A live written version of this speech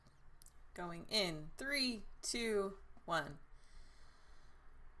Going in 3, 2, 1.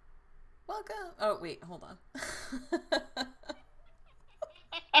 Welcome. Oh, wait, hold on.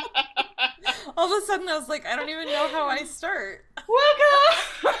 All of a sudden I was like, I don't even know how I start.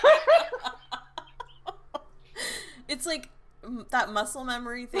 Welcome! It's like that muscle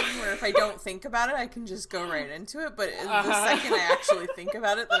memory thing where if I don't think about it, I can just go right into it. But the second I actually think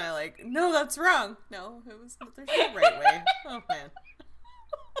about it, then I like, no, that's wrong. No, there's no right way. Oh, man.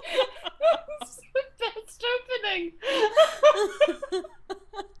 This is the best opening.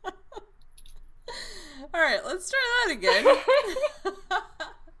 All right, let's try that again.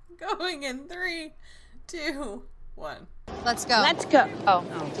 Going in 3, 2, 1. Let's go. Let's go. Oh,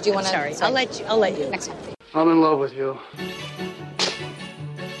 did you want to? Sorry, I'll let you. Next one. I'm in love with you.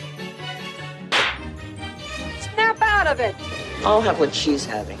 Snap out of it. I'll have what she's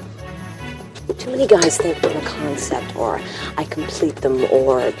having. Too many guys think I'm a concept, or I complete them,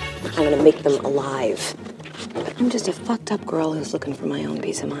 or I'm gonna make them alive. But I'm just a fucked up girl who's looking for my own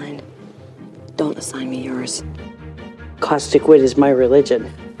peace of mind. Don't assign me yours. Caustic wit is my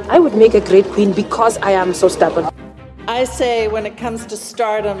religion. I would make a great queen because I am so stubborn. I say when it comes to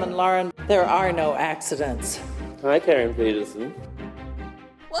stardom and Lauren, there are no accidents. Hi, Karen Peterson.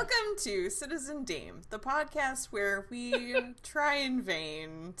 Welcome to Citizen Dame, the podcast where we try in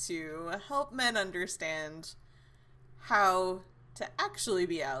vain to help men understand how to actually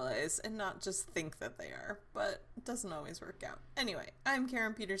be allies and not just think that they are, but it doesn't always work out. Anyway, I'm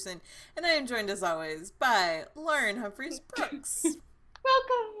Karen Peterson, and I am joined as always by Lauren Humphries Brooks.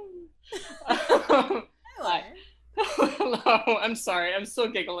 Welcome. Hi. Hello. I'm sorry. I'm still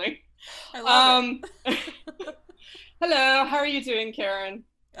giggling. I love it. Hello. How are you doing, Karen?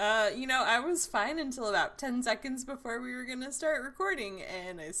 I was fine until about 10 seconds before we were going to start recording,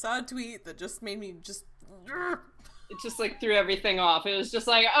 and I saw a tweet that just made me just... It just, like, threw everything off. It was just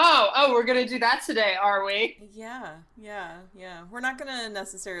like, oh, we're going to do that today, are we? Yeah. We're not going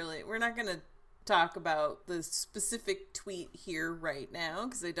to talk about the specific tweet here right now,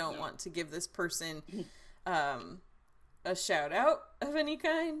 because I don't want to give this person a shout out of any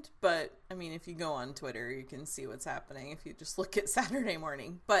kind, but I mean, if you go on Twitter, you can see what's happening if you just look at Saturday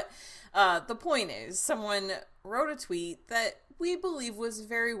morning. But the point is, someone wrote a tweet that we believe was a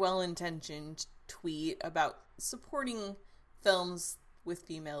very well-intentioned tweet about supporting films with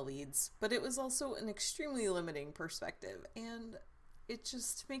female leads, but it was also an extremely limiting perspective, and it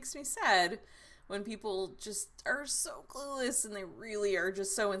just makes me sad when people just are so clueless and they really are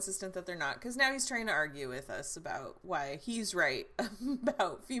just so insistent that they're not. Because now he's trying to argue with us about why he's right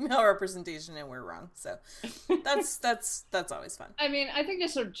about female representation and we're wrong. So that's always fun. I mean, I think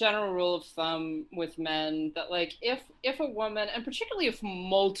there's a general rule of thumb with men that, like, if a woman, and particularly if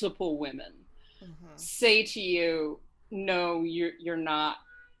multiple women, say to you, no, you're not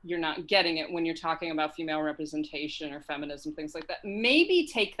getting it when you're talking about female representation or feminism, things like that, maybe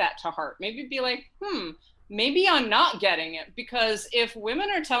take that to heart. Maybe be like, maybe I'm not getting it, because if women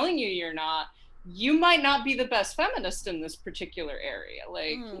are telling you you're not, you might not be the best feminist in this particular area.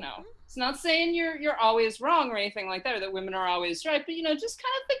 Like, it's not saying you're always wrong or anything like that, or that women are always right, but, just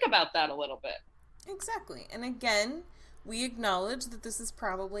kind of think about that a little bit. Exactly. And again, we acknowledge that this is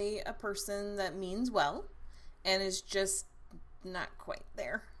probably a person that means well and is just not quite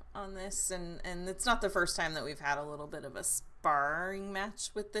there on this, and it's not the first time that we've had a little bit of a sparring match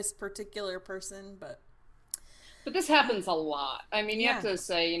with this particular person, but this happens a lot. I mean, you have to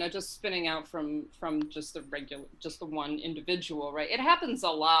say, just spinning out from just the one individual, right? It happens a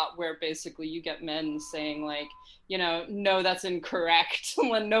lot where basically you get men saying, like, no, that's incorrect.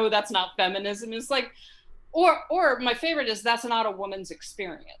 No, that's not feminism. It's like, or my favorite is, that's not a woman's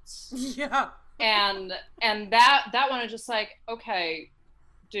experience. Yeah. And that one is just like, okay,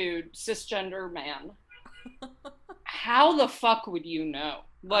 dude, cisgender man, how the fuck would you know?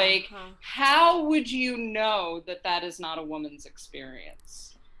 Like, how would you know that is not a woman's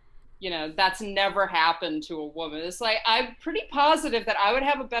experience? That's never happened to a woman. It's like, I'm pretty positive that I would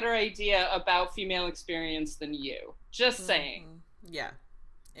have a better idea about female experience than you. Just saying. Yeah,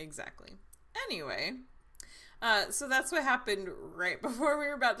 exactly. Anyway, so that's what happened right before we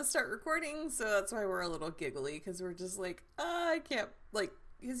were about to start recording, so that's why we're a little giggly, because we're just like, I can't, like,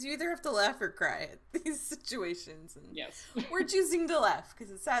 because you either have to laugh or cry at these situations, and yes, we're choosing to laugh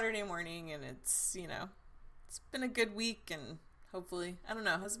because it's Saturday morning, and it's, it's been a good week, and hopefully, I don't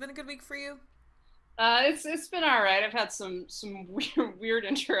know, has it been a good week for you? It's been all right. I've had some weird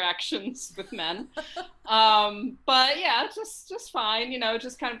interactions with men, but yeah, just fine.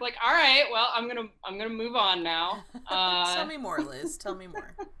 Just kind of like, all right, well, I'm gonna move on now. Tell me more, Liz. Tell me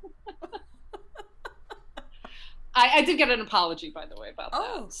more. I did get an apology, by the way, about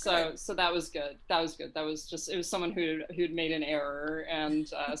Oh, that. So that was good. That was good. That was just, it was someone who'd made an error, and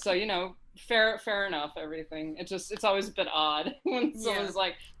so fair enough. Everything. It's always a bit odd when someone's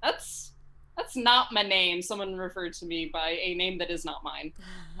like, that's not my name. Someone referred to me by a name that is not mine,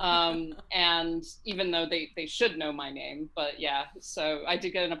 and even though they should know my name, but yeah. So I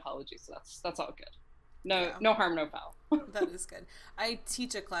did get an apology. So that's all good. No harm, no foul. That is good. I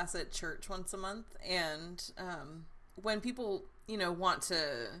teach a class at church once a month, and when people, want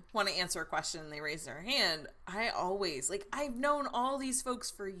to answer a question and they raise their hand, I always, I've known all these folks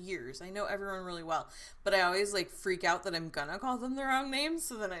for years. I know everyone really well, but I always freak out that I'm gonna call them the wrong name,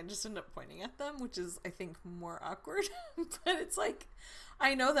 so then I just end up pointing at them, which is, I think, more awkward. But it's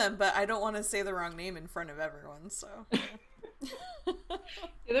I know them, but I don't want to say the wrong name in front of everyone, so...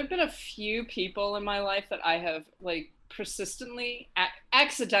 There have been a few people in my life that I have persistently,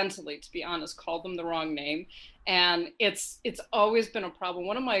 accidentally, to be honest, called them the wrong name, and it's always been a problem.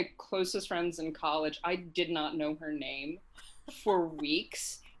 One of my closest friends in college, I did not know her name for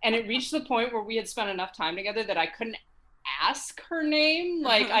weeks, and it reached the point where we had spent enough time together that I couldn't ask her name.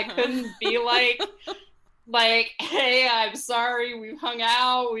 I couldn't be hey, I'm sorry, we've hung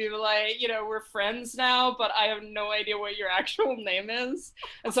out, we've we're friends now, but I have no idea what your actual name is.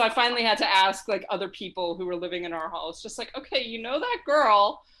 And so I finally had to ask other people who were living in our hall. It's just okay, that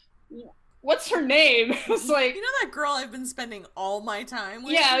girl, what's her name? It's that girl I've been spending all my time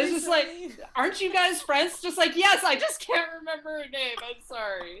with? Yeah, it's just aren't you guys friends? Just yes, I just can't remember her name. I'm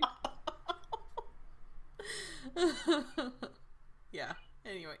sorry. Yeah.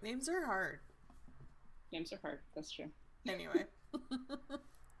 Anyway, names are hard. Names are hard. That's true. Anyway.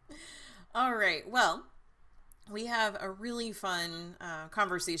 All right. Well, we have a really fun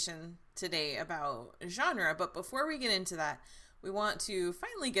conversation today about genre. But before we get into that, we want to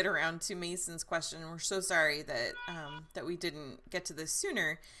finally get around to Mason's question. We're so sorry that we didn't get to this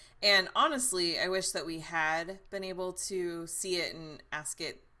sooner. And honestly, I wish that we had been able to see it and ask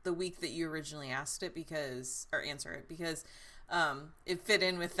it the week that you originally asked it answer it because it fit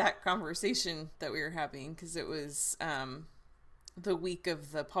in with that conversation that we were having because it was the week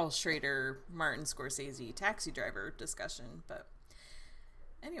of the Paul Schrader, Martin Scorsese Taxi Driver discussion. But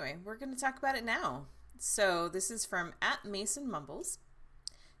anyway, we're going to talk about it now. So this is from @MasonMumbles.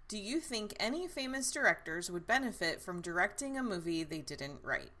 Do you think any famous directors would benefit from directing a movie they didn't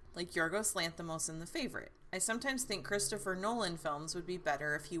write? Like Yorgos Lanthimos in The Favorite. I sometimes think Christopher Nolan films would be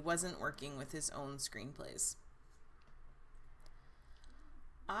better if he wasn't working with his own screenplays.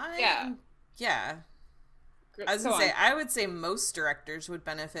 I was going to say, I would say most directors would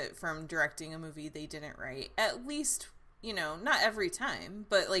benefit from directing a movie they didn't write. At least, not every time,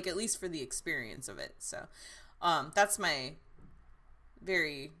 but at least for the experience of it. So that's my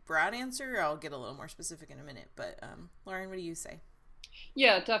very broad answer. I'll get a little more specific in a minute. But Lauren, what do you say?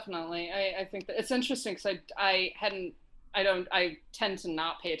 Yeah, definitely. I think that it's interesting because I tend to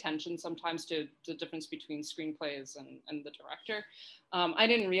not pay attention sometimes to the difference between screenplays and the director. I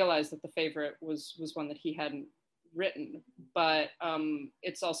didn't realize that The Favorite was one that he hadn't written, but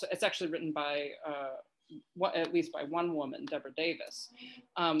it's actually written by at least by one woman, Deborah Davis,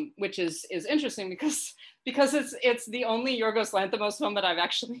 which is interesting because it's the only Yorgos Lanthimos film that I've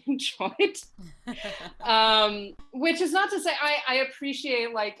actually enjoyed. Which is not to say I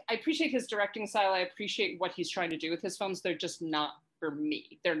appreciate his directing style. I appreciate what he's trying to do with his films. They're just not for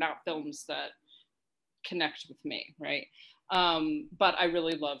me. They're not films that connect with me, right? But I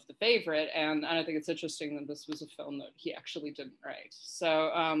really love The Favorite, and I think it's interesting that this was a film that he actually didn't write.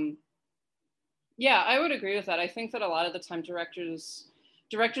 So yeah, I would agree with that. I think that a lot of the time directors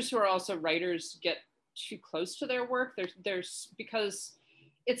who are also writers get too close to their work. There's because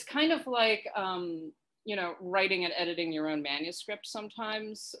it's kind of like writing and editing your own manuscript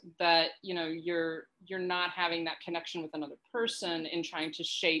sometimes, that you're not having that connection with another person in trying to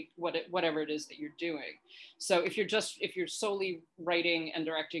shape whatever it is that you're doing. So if you're solely writing and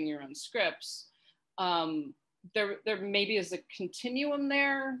directing your own scripts, there maybe is a continuum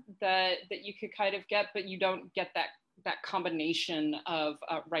there that you could kind of get, but you don't get that combination of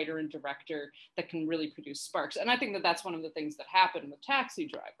writer and director that can really produce sparks. And I think that that's one of the things that happened with Taxi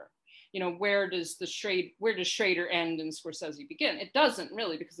Driver. Where does Schrader end and Scorsese begin? It doesn't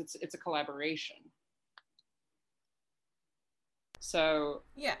really, because it's a collaboration. So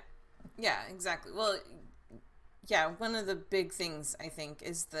yeah, exactly. Well, yeah, one of the big things I think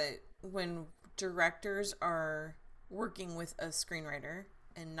is that when directors are working with a screenwriter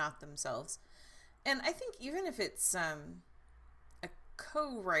and not themselves, and I think even if it's a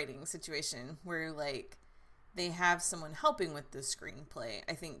co-writing situation where they have someone helping with the screenplay,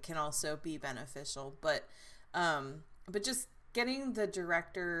 I think can also be beneficial. But But just getting the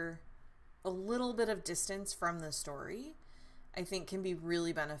director a little bit of distance from the story, I think, can be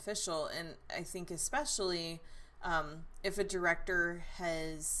really beneficial. And I think especially if a director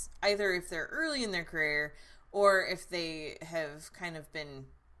has, either if they're early in their career or if they have kind of been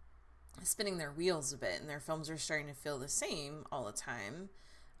spinning their wheels a bit and their films are starting to feel the same all the time,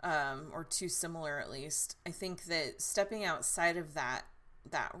 or too similar at least, I think that stepping outside of that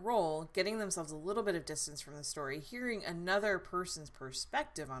role, getting themselves a little bit of distance from the story, hearing another person's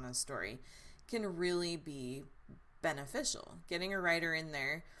perspective on a story can really be beneficial. Getting a writer in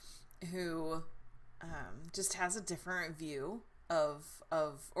there who just has a different view of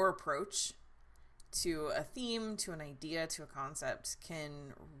or approach to a theme, to an idea, to a concept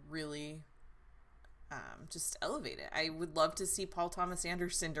can really just elevate it. I would love to see Paul Thomas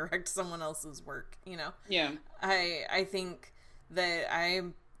Anderson direct someone else's work, you know? Yeah. I think that I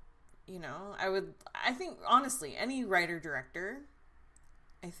think honestly, any writer director,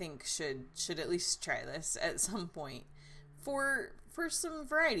 I think should at least try this at some point for some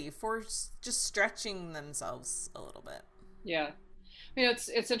variety, for just stretching themselves a little bit. Yeah. I mean,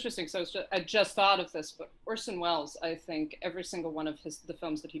 it's interesting. So I just thought of this, but Orson Welles, I think every single one of the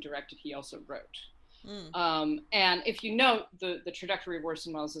films that he directed, he also wrote. And if you note the trajectory of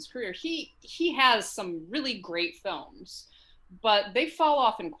Orson Welles' career, he has some really great films, but they fall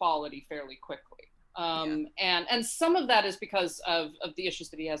off in quality fairly quickly. And some of that is because of the issues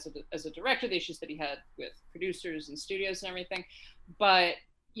that he has as a director, the issues that he had with producers and studios and everything. But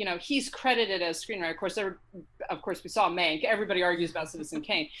you know, he's credited as screenwriter. Of course, we saw Mank. Everybody argues about Citizen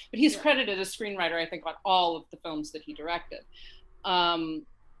Kane, but he's credited as screenwriter, I think, on all of the films that he directed. And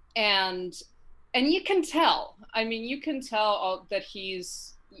you can tell. I mean, you can tell that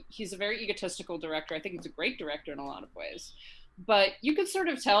he's a very egotistical director. I think he's a great director in a lot of ways. But you could sort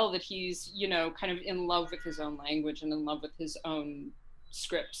of tell that he's, you know, kind of in love with his own language and in love with his own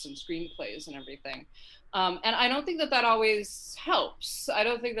scripts and screenplays and everything. And I don't think that always helps. I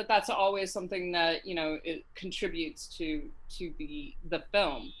don't think that that's always something that, you know, it contributes to the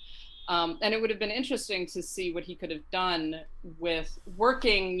film. And it would have been interesting to see what he could have done with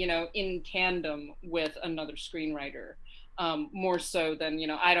working, you know, in tandem with another screenwriter, more so than, you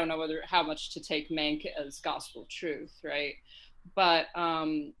know, I don't know how much to take Mank as gospel truth, right? But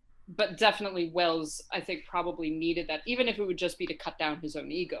definitely Welles, I think, probably needed that, even if it would just be to cut down his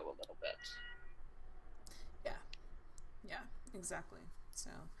own ego a little bit. Yeah, exactly.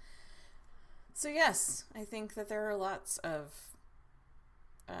 So yes, I think that there are lots of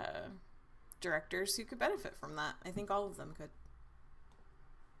directors who could benefit from that. I think all of them could.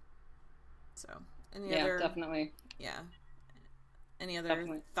 So, definitely. Yeah. Any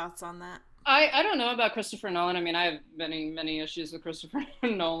other thoughts on that? I don't know about Christopher Nolan. I mean, I have many issues with Christopher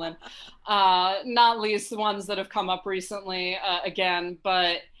Nolan, not least the ones that have come up recently again.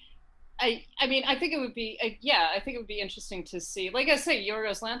 But I mean, I think it would be I think it would be interesting to see. Like I say,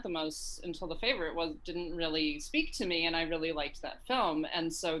 Yorgos Lanthimos, Until the Favorite didn't really speak to me, and I really liked that film.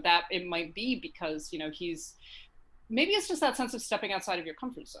 And so that it might be because, you know, maybe it's just that sense of stepping outside of your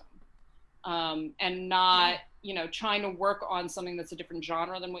comfort zone. And not, you know, trying to work on something that's a different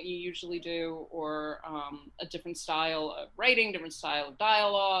genre than what you usually do, or a different style of writing, different style of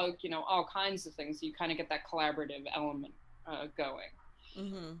dialogue, you know, all kinds of things. You kind of get that collaborative element going.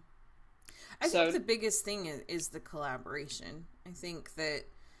 Mm-hmm. I think the biggest thing is the collaboration. I think that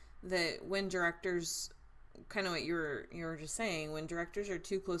when directors, kind of what you were just saying, when directors are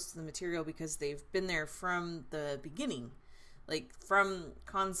too close to the material because they've been there from the beginning, like from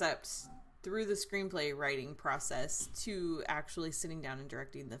concept through the screenplay writing process to actually sitting down and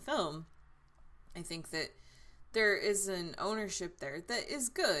directing the film, I think that there is an ownership there that is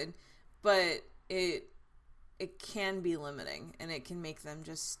good, but it can be limiting, and it can make them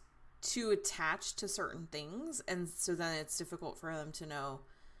just too attached to certain things, and so then it's difficult for them to know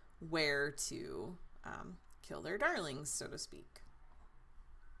where to kill their darlings, so to speak.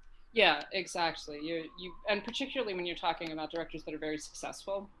 Yeah, exactly. You and particularly when you're talking about directors that are very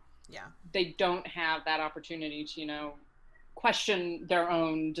successful, they don't have that opportunity to, you know, question their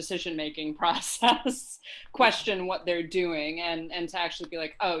own decision-making process, question what they're doing, and to actually be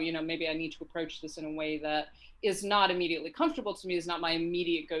like, oh, you know, maybe I need to approach this in a way that is not immediately comfortable to me, is not my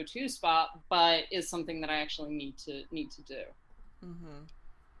immediate go-to spot, but is something that I actually need to do. Mm-hmm.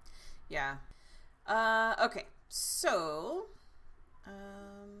 Yeah. Okay. So,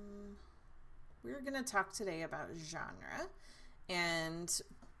 we're going to talk today about genre, and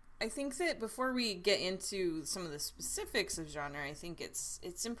I think that before we get into some of the specifics of genre, I think it's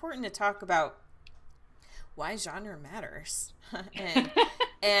important to talk about why genre matters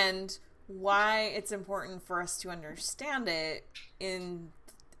and why it's important for us to understand it in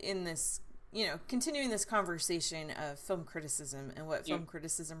this, you know, continuing this conversation of film criticism and what film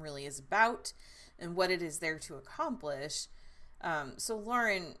criticism really is about and what it is there to accomplish. So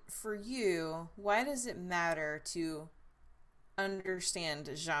Lauren, for you, why does it matter to understand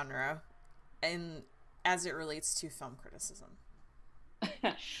genre and as it relates to film criticism?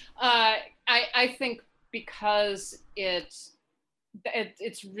 I think because it's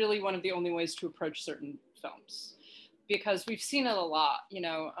really one of the only ways to approach certain films, because we've seen it a lot, you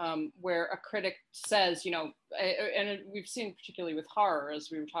know, where a critic says, you know, and we've seen particularly with horror, as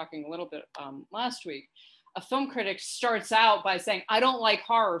we were talking a little bit last week, a film critic starts out by saying, I don't like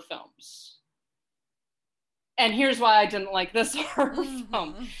horror films. And here's why I didn't like this horror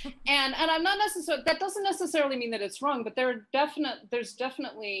film. And I'm not necessarily, that doesn't necessarily mean that it's wrong, but there's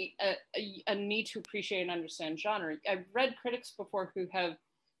definitely a need to appreciate and understand genre. I've read critics before who have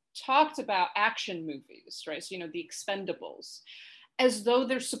talked about action movies, right? So, you know, the Expendables, as though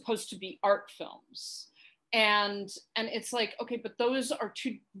they're supposed to be art films. And it's like, okay, but those are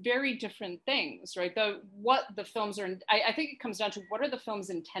two very different things, right? What the films are, I think it comes down to, what are the films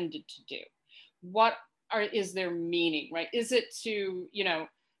intended to do? What is their meaning, right? Is it to, you know,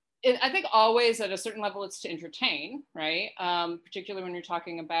 I think always at a certain level it's to entertain, right? Particularly when you're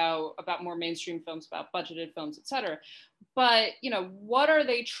talking about more mainstream films, about budgeted films, et cetera. But, you know, what are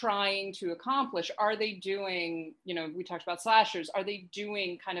they trying to accomplish? Are they doing, you know, we talked about slashers, are they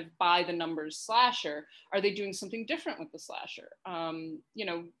doing kind of by the numbers slasher? Are they doing something different with the slasher? You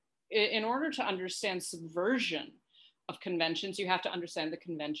know, in order to understand subversion of conventions, you have to understand the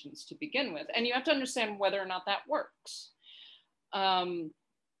conventions to begin with, and you have to understand whether or not that works.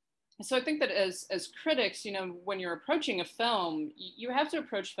 So I think that as critics, you know, when you're approaching a film, you have to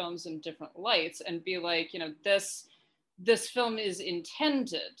approach films in different lights and be like, you know, this film is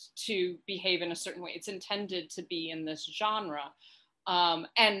intended to behave in a certain way. It's intended to be in this genre.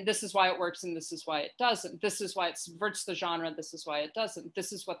 And this is why it works and this is why it doesn't. This is why it subverts the genre. This is why it doesn't.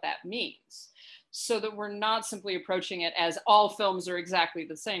 This is what that means. So that we're not simply approaching it as all films are exactly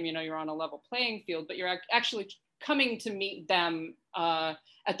the same. You know, you're on a level playing field, but you're actually coming to meet them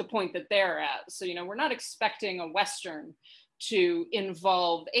at the point that they're at. So, you know, we're not expecting a Western to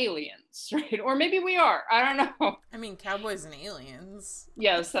involve aliens, right? Or maybe we are, I don't know. I mean, cowboys and aliens.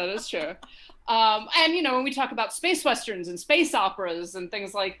 Yes, that is true. And, you know, when we talk about space Westerns and space operas and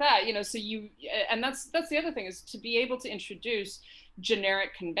things like that, you know, so and that's the other thing, is to be able to introduce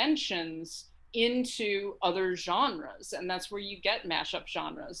generic conventions into other genres. And that's where you get mashup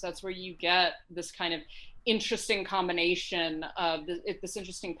genres. That's where you get this kind of interesting combination of this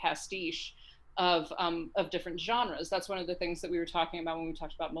interesting pastiche of different genres. That's one of the things that we were talking about when we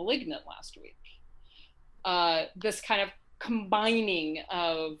talked about *Malignant* last week. This kind of combining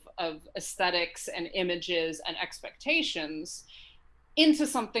of aesthetics and images and expectations into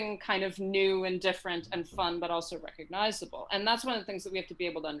something kind of new and different and fun, but also recognizable. And that's one of the things that we have to be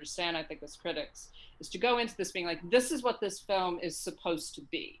able to understand, I think, as critics, is to go into this being like, this is what this film is supposed to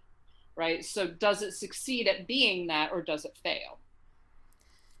be, right? So does it succeed at being that, or does it fail?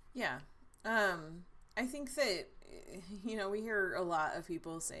 Yeah. I think that, you know, we hear a lot of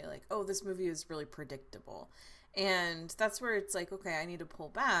people say like, oh, this movie is really predictable. And that's where it's like, okay, I need to pull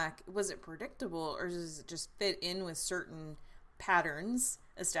back. Was it predictable, or does it just fit in with certain patterns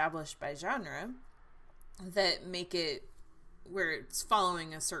established by genre that make it where it's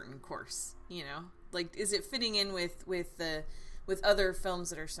following a certain course, you know? Like, is it fitting in with other films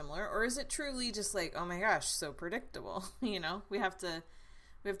that are similar, or is it truly just like, oh my gosh, so predictable? You know, we have to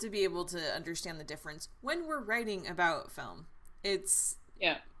be able to understand the difference when we're writing about film. It's,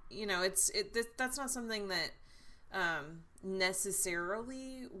 you know, that's not something that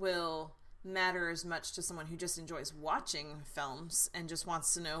necessarily will matter as much to someone who just enjoys watching films and just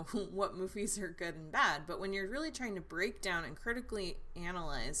wants to know what movies are good and bad. But when you're really trying to break down and critically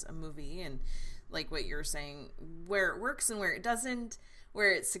analyze a movie, and like what you're saying, where it works and where it doesn't,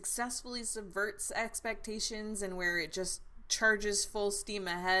 where it successfully subverts expectations and where it just charges full steam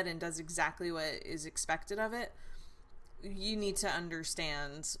ahead and does exactly what is expected of it, you need to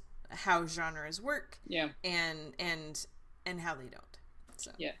understand how genres work, and how they don't.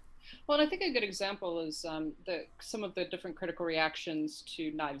 So well, and I think a good example is some of the different critical reactions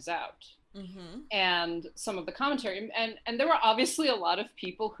to Knives Out, and some of the commentary, and there were obviously a lot of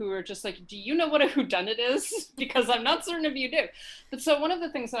people who were just like, do you know what a whodunit is? Because I'm not certain if you do. But so one of the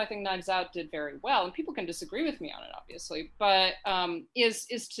things that I think Knives Out did very well, and people can disagree with me on it obviously, but is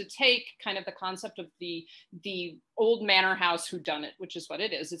to take kind of the concept of the old manor house whodunit, which is what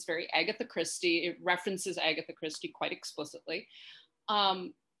it is. It's very Agatha Christie. It references Agatha Christie quite explicitly.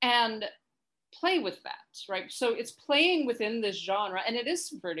 And play with that, right? So it's playing within this genre, and it is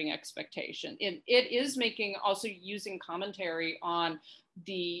subverting expectation. It is making, also using commentary on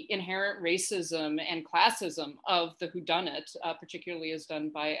the inherent racism and classism of the whodunit, particularly as done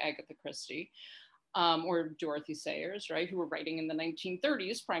by Agatha Christie. Or Dorothy Sayers, right, who were writing in the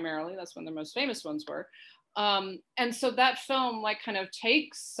 1930s primarily. That's when the most famous ones were. And so that film like kind of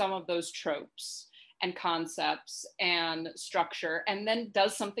takes some of those tropes and concepts and structure and then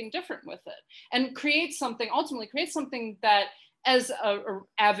does something different with it and ultimately creates something that, as a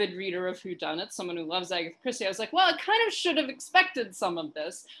avid reader of whodunit, someone who loves Agatha Christie, I was like, well, I kind of should have expected some of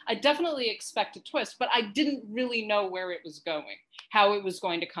this. I definitely expect a twist, but I didn't really know where it was going, how it was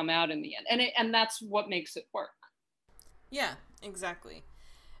going to come out in the end. And that's what makes it work. Yeah, exactly.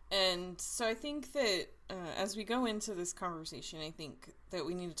 And so I think that as we go into this conversation, I think that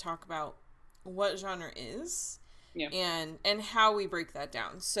we need to talk about what genre is, and how we break that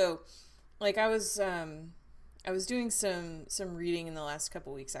down. So, like, I was doing some reading in the last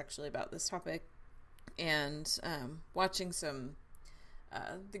couple weeks actually about this topic, and watching some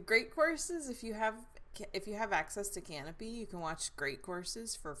the Great Courses. If you have access to Canopy, you can watch Great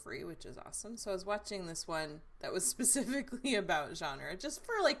Courses for free, which is awesome. So I was watching this one that was specifically about genre, just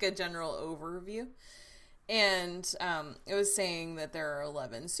for like a general overview. And it was saying that there are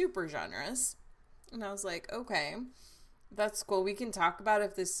 11 super genres. And I was like, okay, that's cool. We can talk about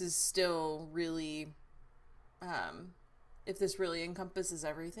if this is still really, if this really encompasses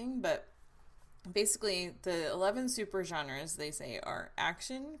everything. But basically, the 11 super genres, they say, are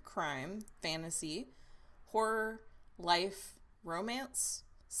action, crime, fantasy, horror, life, romance,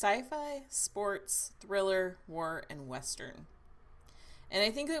 sci-fi, sports, thriller, war, and western. And I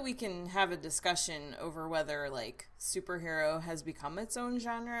think that we can have a discussion over whether, like, superhero has become its own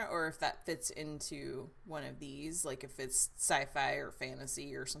genre or if that fits into one of these, like if it's sci-fi or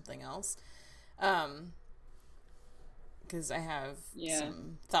fantasy or something else. Because I have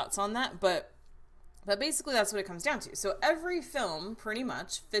some thoughts on that, but basically that's what it comes down to. So every film pretty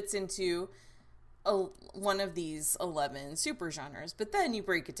much fits into one of these 11 super genres, but then you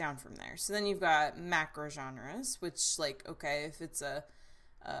break it down from there. So then you've got macro genres, which, like, okay, if it's a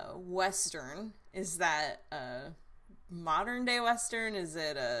Western, is that a modern day Western? Is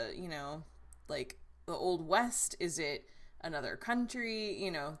it like the Old West? Is it another country?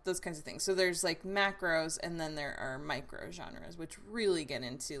 Those kinds of things. So there's like macros, and then there are micro genres, which really get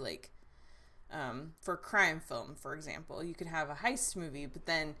into like, for crime film, for example, you could have a heist movie, but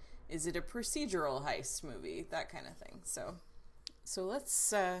then is it a procedural heist movie? That kind of thing. So let's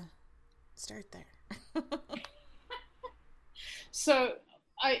start there. So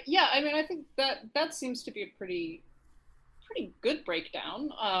I think that seems to be a pretty good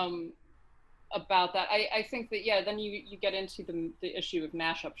breakdown about that. I think that, then you get into the issue of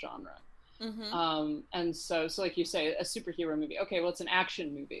mashup genre. Mm-hmm. And so like you say, a superhero movie. Okay, well, it's an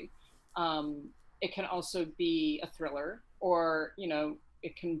action movie. It can also be a thriller, or,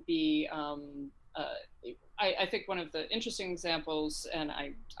 it can be, I think one of the interesting examples, and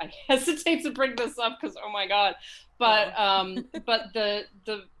I hesitate to bring this up because, oh my God, but the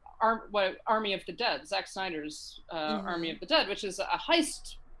Army of the Dead, Zack Snyder's Army of the Dead, which is a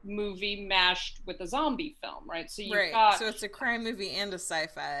heist movie mashed with a zombie film, right? So so it's a crime movie and a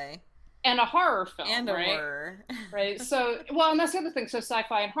sci-fi. And a horror film, and a right? horror. Right. So, and that's the other thing. So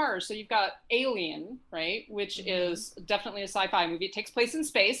sci-fi and horror. So you've got Alien, right? Which is definitely a sci-fi movie. It takes place in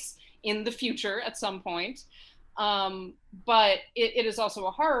space in the future at some point. But it is also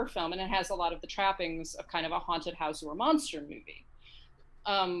a horror film, and it has a lot of the trappings of kind of a haunted house or a monster movie.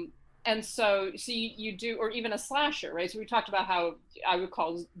 And so you do, or even a slasher, right? So we talked about how I would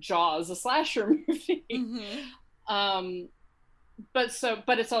call Jaws a slasher movie. Mm-hmm. But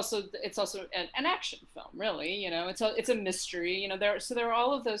it's also an action film, really. It's a mystery. There are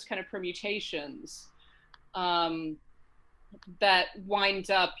all of those kind of permutations that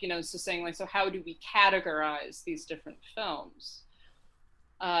wind up, so saying, like, so how do we categorize these different films?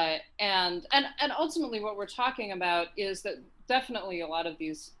 And ultimately, what we're talking about is that definitely a lot of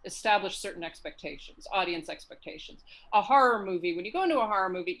these establish certain expectations, audience expectations. A horror movie, when you go into a horror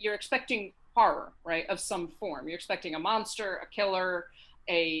movie, you're expecting horror, right, of some form. You're expecting a monster, a killer,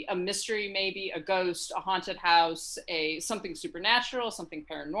 a mystery, maybe a ghost, a haunted house, something supernatural, something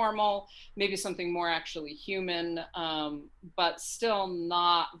paranormal, maybe something more actually human, but still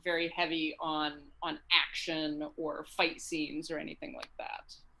not very heavy on action or fight scenes or anything like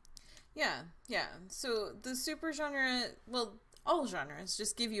that. Yeah. So the super genre, well, all genres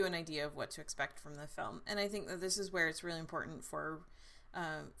just give you an idea of what to expect from the film, and I think that this is where it's really important for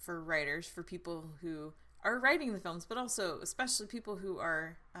writers, for people who are writing the films, but also especially people who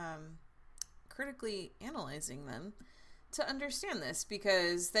are critically analyzing them to understand this,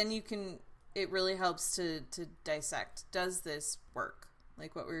 because then it really helps to dissect, does this work?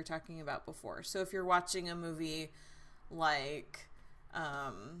 Like what we were talking about before. So if you're watching a movie like,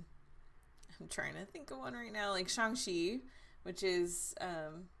 I'm trying to think of one right now, like Shang-Chi, which is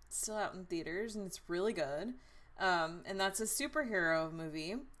still out in theaters, and it's really good. And that's a superhero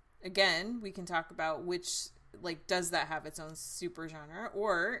movie. Again, we can talk about which, like, does that have its own super genre,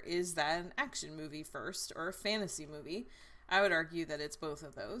 or is that an action movie first, or a fantasy movie? I would argue that it's both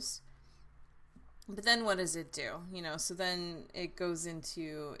of those. But then what does it do? You know, so then it goes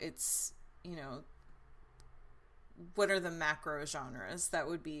into its, you know, what are the macro genres that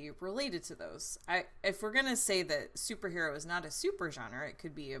would be related to those? If we're going to say that superhero is not a super genre, it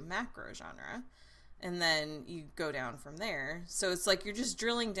could be a macro genre. And then you go down from there. So it's like you're just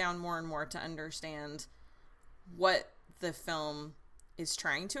drilling down more and more to understand what the film is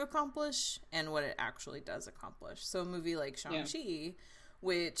trying to accomplish and what it actually does accomplish. So a movie like Shang-Chi,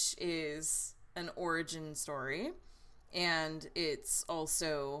 which is an origin story, and it's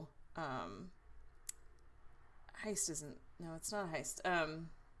also heist isn't, no, it's not a heist.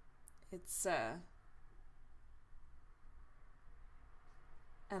 It's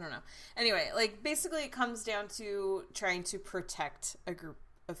I don't know. Anyway, like, basically it comes down to trying to protect a group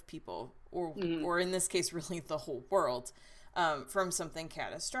of people, or in this case, really the whole world, from something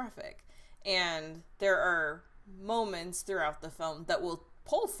catastrophic. And there are moments throughout the film that will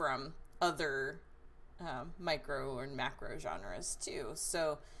pull from other micro and macro genres too.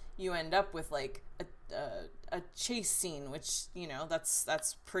 So you end up with like a chase scene, which, you know,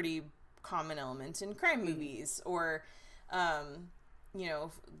 that's pretty common element in crime movies, or you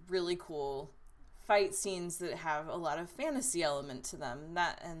know, really cool fight scenes that have a lot of fantasy element to them,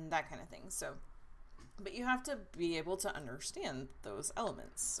 that kind of thing. So, but you have to be able to understand those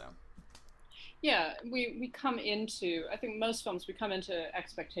elements. So yeah, we come into, I think most films, we come into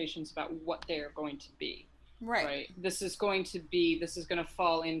expectations about what they are going to be. Right. This is going to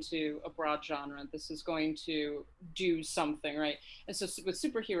fall into a broad genre. This is going to do something, right? And so with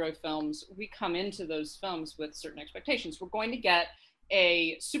superhero films, we come into those films with certain expectations. We're going to get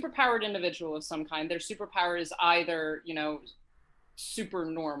a superpowered individual of some kind. Their superpower is either, you know, super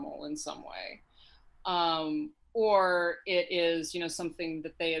normal in some way, or it is, you know, something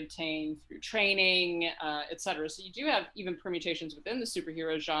that they obtain through training, etc. So you do have even permutations within the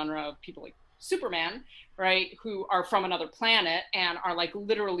superhero genre of people like Superman, right, who are from another planet and are like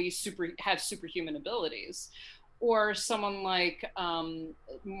literally have superhuman abilities, or someone like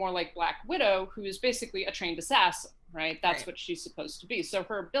more like Black Widow, who is basically a trained assassin, right? That's what she's supposed to be. So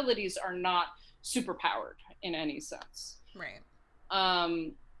her abilities are not superpowered in any sense, right?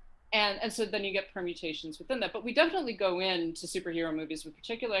 And so then you get permutations within that. But we definitely go into superhero movies with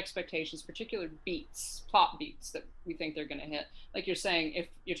particular expectations, particular beats, plot beats that we think they're going to hit. Like you're saying, if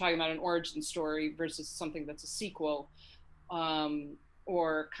you're talking about an origin story versus something that's a sequel,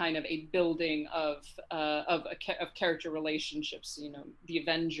 or kind of a building of character relationships, you know, the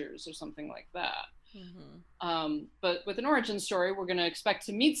Avengers or something like that. But with an origin story, we're going to expect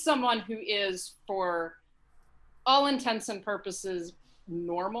to meet someone who is, for all intents and purposes,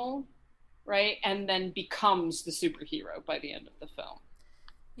 normal, right? And then becomes the superhero by the end of the film.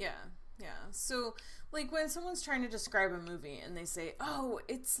 Yeah. So, like, when someone's trying to describe a movie and they say, oh,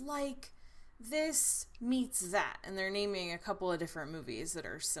 it's like this meets that, and they're naming a couple of different movies that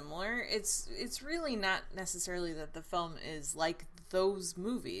are similar, it's really not necessarily that the film is like those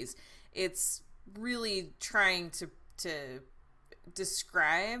movies. It's really trying to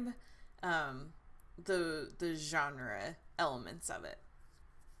describe the genre elements of it.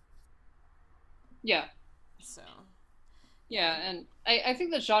 Yeah. So. Yeah, and I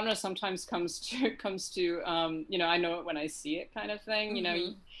think the genre sometimes comes to you know, I know it when I see it kind of thing, you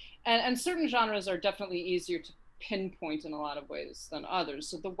know, and certain genres are definitely easier to pinpoint in a lot of ways than others.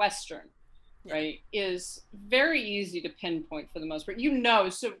 So the Western, right, is very easy to pinpoint for the most part. You know,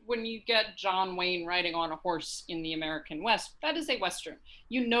 so when you get John Wayne riding on a horse in the American West, that is a Western.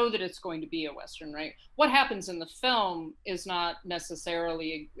 You know that it's going to be a Western, right? What happens in the film is not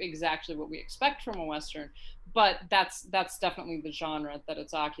necessarily exactly what we expect from a Western, but that's definitely the genre that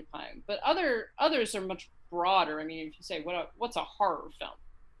it's occupying. But others are much broader. I mean, if you say, what's a horror film?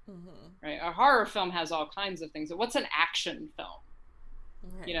 Right? A horror film has all kinds of things. What's an action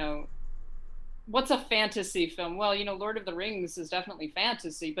film? Right. You know, what's a fantasy film? Well, you know, Lord of the Rings is definitely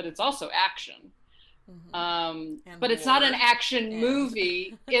fantasy, but it's also action. But it's not an action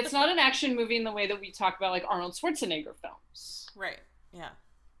movie. It's not an action movie in the way that we talk about like Arnold Schwarzenegger films. Right.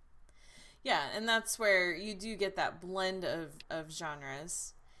 Yeah, and that's where you do get that blend of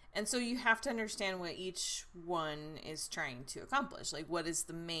genres. And so you have to understand what each one is trying to accomplish. Like, what is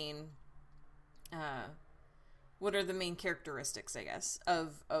the main, what are the main characteristics, I guess,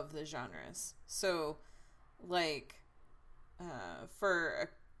 of the genres? So, like, for a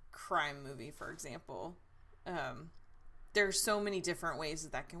crime movie, for example, there's so many different ways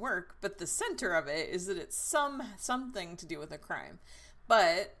that can work, but the center of it is that it's something to do with a crime.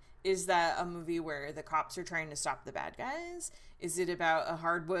 But is that a movie where the cops are trying to stop the bad guys? Is it about a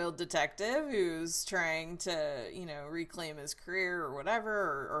hard-boiled detective who's trying to, reclaim his career or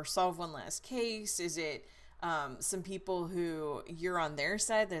whatever, or solve one last case? Is it some people who you're on their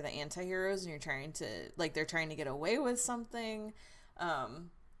side, they're the anti-heroes, and you're trying to, they're trying to get away with something?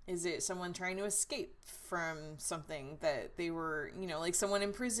 Is it someone trying to escape from something that they were, like someone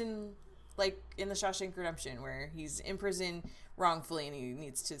in prison, like in the Shawshank Redemption, where he's in prison wrongfully and he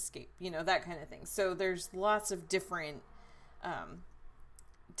needs to escape, that kind of thing. So there's lots of different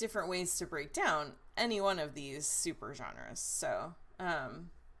ways to break down any one of these super genres. So,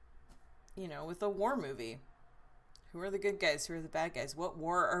 with a war movie, who are the good guys? Who are the bad guys? What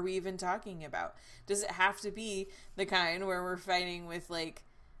war are we even talking about? Does it have to be the kind where we're fighting with,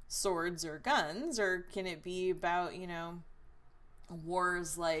 swords or guns? Or can it be about,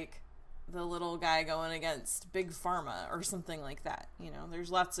 wars like the little guy going against Big Pharma or something like that?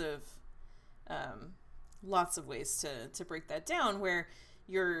 There's lots of ways to break that down, where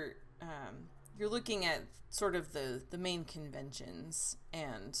you're looking at sort of the main conventions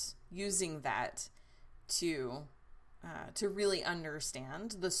and using that to really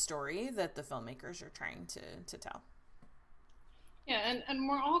understand the story that the filmmakers are trying to tell. Yeah, and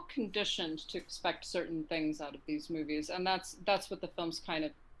we're all conditioned to expect certain things out of these movies, and that's what the films kind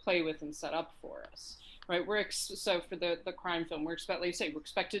of play with and set up for us, right? So for the crime film, like you say,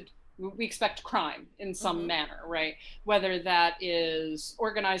 we expect crime in some manner, right? Whether that is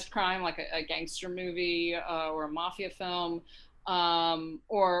organized crime, like a gangster movie or a mafia film,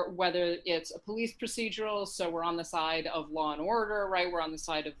 or whether it's a police procedural, so we're on the side of law and order, right? We're on the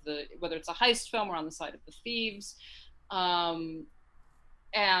side of whether it's a heist film, we're on the side of the thieves.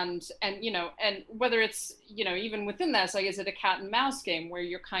 And whether it's, even within this, is it a cat and mouse game where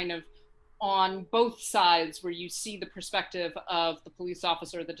you're kind of on both sides, where you see the perspective of the police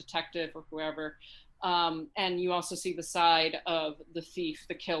officer, the detective, or whoever, and you also see the side of the thief,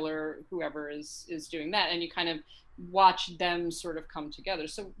 the killer, whoever is doing that, and you kind of watch them sort of come together.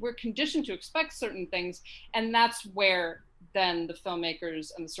 So we're conditioned to expect certain things, and that's where then the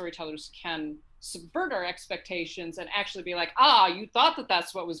filmmakers and the storytellers can subvert our expectations and actually be like, you thought that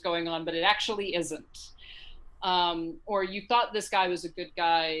that's what was going on, but it actually isn't. Or you thought this guy was a good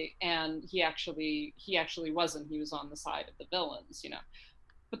guy, and he actually wasn't. He was on the side of the villains,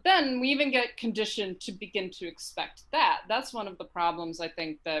 But then we even get conditioned to begin to expect that. That's one of the problems, I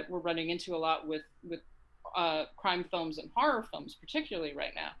think, that we're running into a lot with crime films and horror films, particularly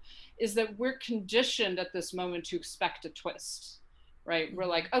right now, is that we're conditioned at this moment to expect a twist. Right? We're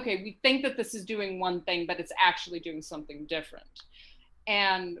like, okay, we think that this is doing one thing, but it's actually doing something different.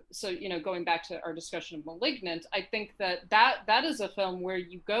 And so, going back to our discussion of Malignant, I think that is a film where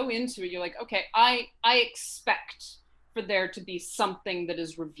you go into it, you're like, okay, I expect for there to be something that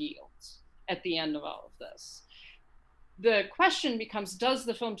is revealed at the end of all of this. The question becomes, does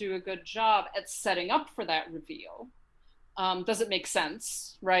the film do a good job at setting up for that reveal? Does it make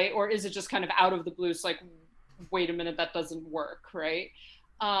sense, right? Or is it just kind of out of the blue? It's like, wait a minute, that doesn't work, right?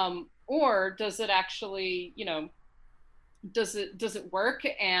 Or does it actually, does it work,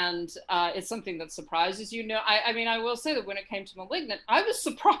 and it's something that surprises you? I will say that when it came to Malignant, I was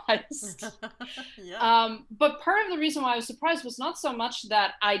surprised. Yeah. But part of the reason why I was surprised was not so much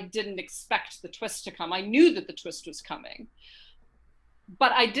that I didn't expect the twist to come. I knew that the twist was coming,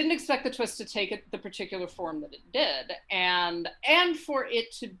 but I didn't expect the twist to take the particular form that it did, and for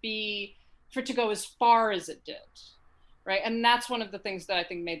it to go as far as it did, right? And that's one of the things that I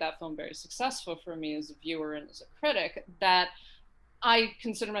think made that film very successful for me as a viewer and as a critic, that I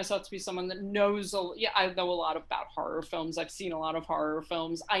consider myself to be someone that knows, I know a lot about horror films. I've seen a lot of horror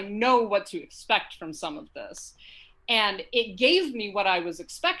films. I know what to expect from some of this. And it gave me what I was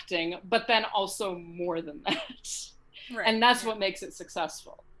expecting, but then also more than that. Right. And that's what makes it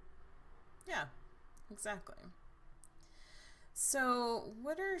successful. Yeah, exactly. So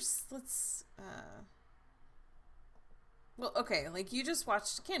you just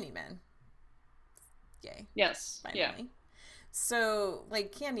watched Candyman. Yay. Yes. Finally. Yeah. So,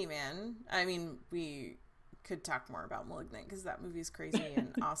 Candyman, we could talk more about Malignant because that movie is crazy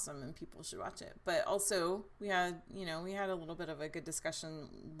and awesome and people should watch it. But also, we had a little bit of a good discussion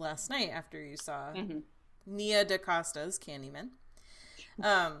last night after you saw Nia DaCosta's Candyman.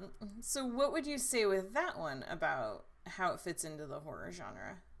 So what would you say with that one about how it fits into the horror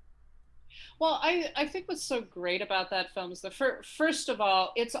genre? Well, I think what's so great about that film is that first of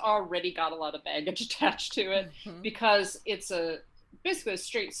all, it's already got a lot of baggage attached to it because it's basically a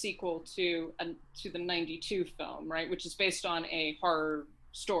straight sequel to the '92 film, right, which is based on a horror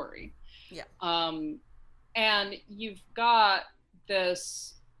story. Yeah. And you've got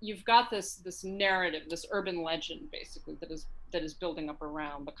this narrative, this urban legend, basically that is building up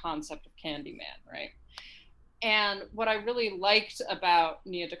around the concept of Candyman, right? And what I really liked about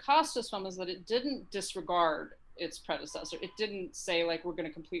Nia DaCosta's film is that it didn't disregard its predecessor. It didn't say, like, we're going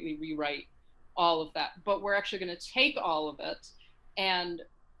to completely rewrite all of that, but we're actually going to take all of it and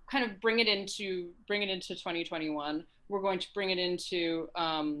kind of bring it into 2021. We're going to bring it into,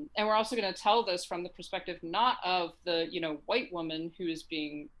 and we're also going to tell this from the perspective not of the, white woman who is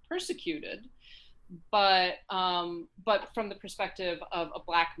being persecuted, but from the perspective of a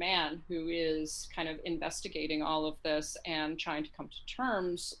Black man who is kind of investigating all of this and trying to come to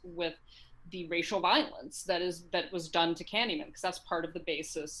terms with the racial violence that was done to Candyman, because that's part of the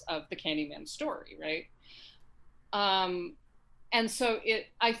basis of the Candyman story, right? And so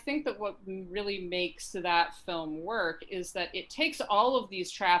I think that what really makes that film work is that it takes all of these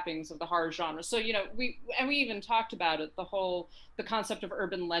trappings of the horror genre. So, we even talked about it, the concept of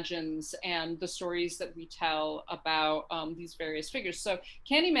urban legends and the stories that we tell about these various figures. So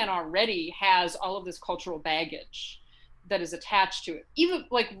Candyman already has all of this cultural baggage that is attached to it, even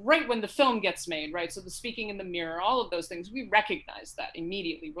like right when the film gets made, right? So the speaking in the mirror, all of those things, we recognize that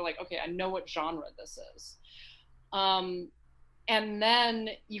immediately. We're like, okay, I know what genre this is. And then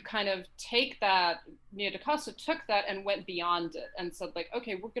you kind of take that, Nia DaCosta took that and went beyond it and said, like,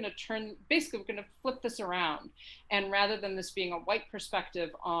 okay, we're going to flip this around. And rather than this being a white perspective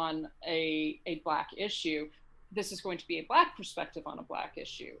on a Black issue, this is going to be a Black perspective on a Black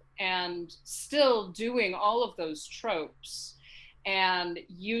issue. And still doing all of those tropes and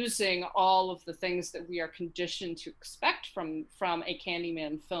using all of the things that we are conditioned to expect from a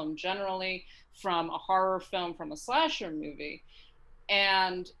Candyman film generally, from a horror film, from a slasher movie,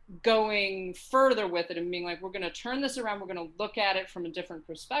 and going further with it and being like, we're going to turn this around, we're going to look at it from a different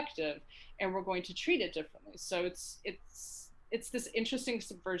perspective, and we're going to treat it differently. So it's this interesting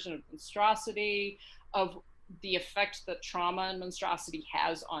subversion of monstrosity, of the effect that trauma and monstrosity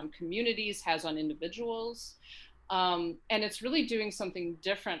has on communities, has on individuals. And it's really doing something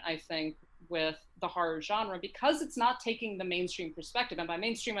different, I think, with the horror genre, because it's not taking the mainstream perspective. And by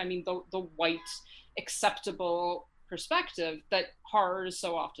mainstream, I mean the white, acceptable perspective that horror is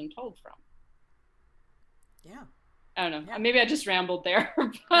so often told from. Yeah. I don't know. Yeah. Maybe I just rambled there.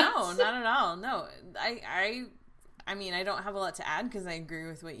 But... No, not at all. No, I mean, I don't have a lot to add because I agree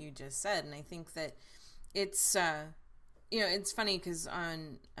with what you just said. And I think that it's, it's funny because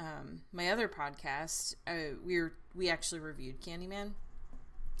on my other podcast, we actually reviewed Candyman,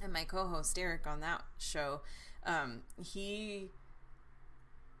 and my co-host Eric on that show,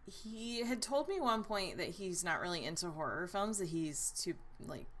 he had told me one point that he's not really into horror films, that he's too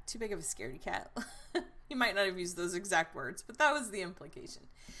big of a scaredy cat. He might not have used those exact words, but that was the implication.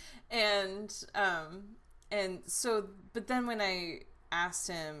 And so, but then when I asked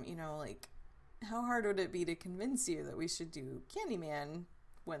him, how hard would it be to convince you that we should do Candyman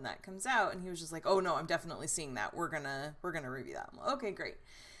when that comes out? And he was just like, oh no, I'm definitely seeing that. We're gonna review that. Like, okay, great.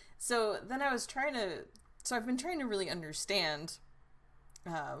 So then I've been trying to really understand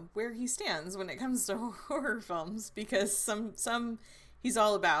where he stands when it comes to horror films, because some he's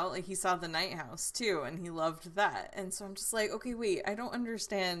all about, like, he saw The Night House too, and he loved that. And so I'm just like, okay, wait, I don't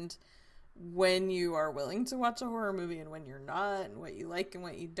understand when you are willing to watch a horror movie and when you're not, and what you like and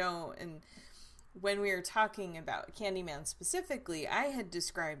what you don't. And when we were talking about Candyman specifically, I had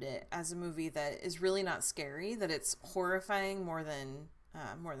described it as a movie that is really not scary, that it's horrifying more than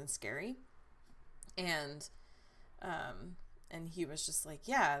scary. And he was just like,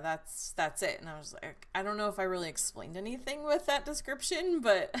 yeah, that's it. And I was like, I don't know if I really explained anything with that description,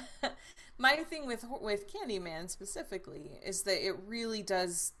 but my thing with Candyman specifically is that it really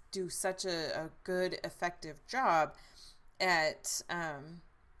does do such a good, effective job at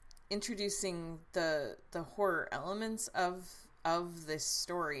introducing the horror elements of this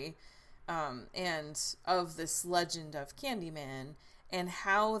story, and of this legend of Candyman, and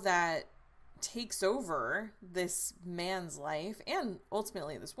how that takes over this man's life and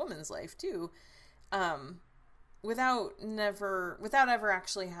ultimately this woman's life too, without ever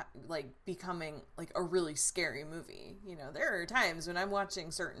actually becoming like a really scary movie. There are times when I'm watching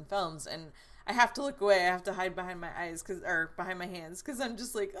certain films and I have to look away. I have to hide behind my eyes or behind my hands, because I'm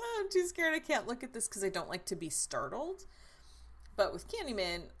just like, oh, I'm too scared. I can't look at this because I don't like to be startled. But with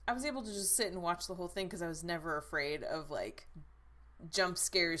Candyman, I was able to just sit and watch the whole thing because I was never afraid of like jump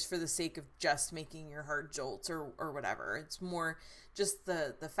scares for the sake of just making your heart jolt or whatever. It's more just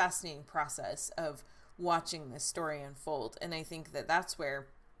the fascinating process of watching this story unfold. And I think that that's where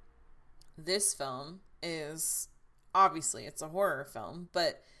this film is, obviously it's a horror film,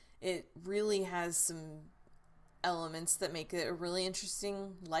 but it really has some elements that make it a really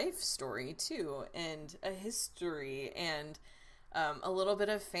interesting life story too, and a history, and a little bit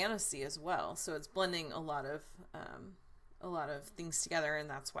of fantasy as well. So it's blending a lot of things together, and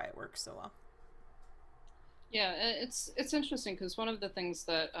that's why it works so well. Yeah, it's interesting because one of the things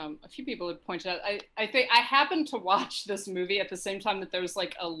that a few people have pointed out, I think I happened to watch this movie at the same time that there was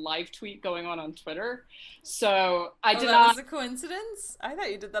like a live tweet going on Twitter. So I did not. Was a coincidence? I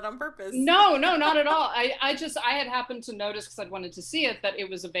thought you did that on purpose. No, not at all. I had happened to notice because I'd wanted to see it that it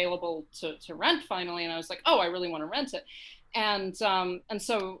was available to rent finally, and I was like, oh, I really want to rent it. And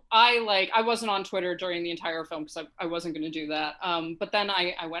so I wasn't on Twitter during the entire film because I wasn't going to do that. But then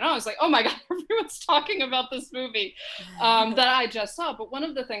I went on, I was like, oh my God, everyone's talking about this movie that I just saw. But one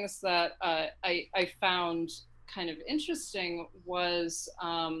of the things that I found kind of interesting was,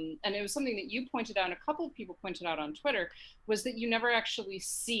 and it was something that you pointed out, and a couple of people pointed out on Twitter, was that you never actually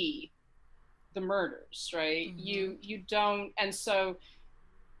see the murders, right? Mm-hmm. You don't, and so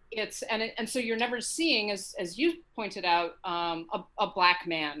and so you're never seeing, as you pointed out, a black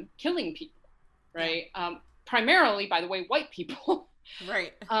man killing people, right? Yeah. Primarily, by the way, white people.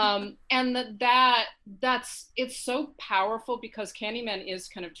 Right. And it's so powerful because Candyman is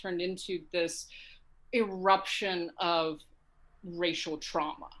kind of turned into this eruption of racial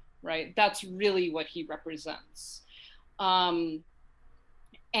trauma, right? That's really what he represents. And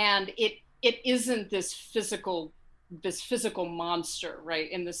it isn't this physical monster, right,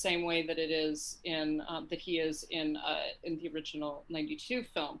 in the same way that it is in that he is in the original 92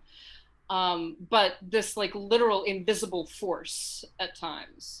 film, but this like literal invisible force at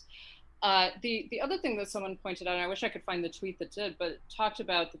times. The other thing that someone pointed out, and I wish I could find the tweet that did, but it talked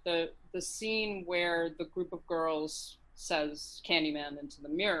about the scene where the group of girls says Candyman into the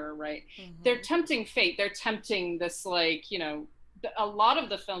mirror, right? Mm-hmm. They're tempting fate. They're tempting this, like, you know, a lot of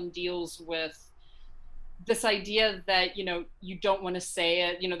the film deals with this idea that, you know, you don't want to say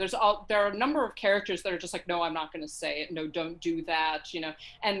it. You know, there are a number of characters that are just like, no, I'm not going to say it. No, don't do that. You know,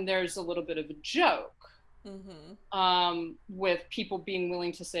 and there's a little bit of a joke with people being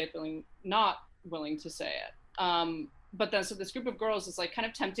willing to say it, not willing to say it. But then, so this group of girls is like kind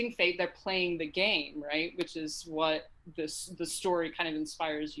of tempting fate. They're playing the game, right? Which is what the story kind of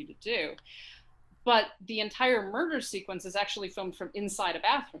inspires you to do. But the entire murder sequence is actually filmed from inside a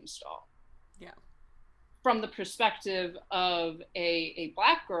bathroom stall. Yeah. From the perspective of a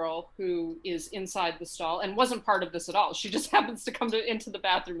black girl who is inside the stall and wasn't part of this at all. She just happens to come into the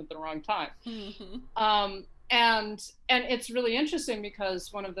bathroom at the wrong time. Mm-hmm. And it's really interesting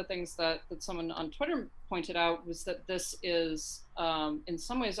because one of the things that someone on Twitter pointed out was that this is in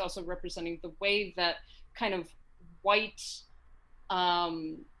some ways also representing the way that kind of white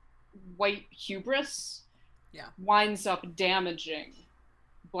hubris winds up damaging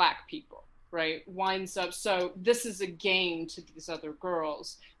black people. Right, winds up. So this is a game to these other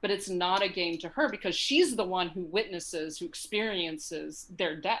girls, but it's not a game to her because she's the one who experiences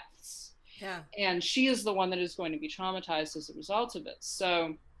their deaths. Yeah. And she is the one that is going to be traumatized as a result of it.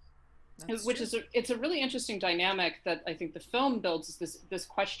 So, it's a really interesting dynamic that I think the film builds, is this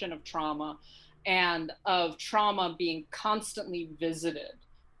question of trauma, and of trauma being constantly visited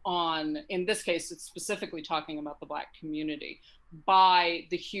on, in this case, it's specifically talking about the Black community, by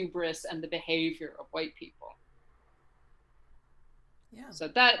the hubris and the behavior of white people. Yeah. So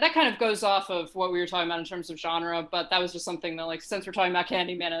that kind of goes off of what we were talking about in terms of genre, but that was just something that, like, since we're talking about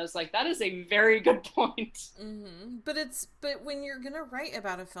Candyman, I was like, that is a very good point. Mm-hmm. But when you're gonna write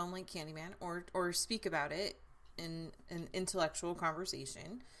about a film like Candyman or speak about it in an intellectual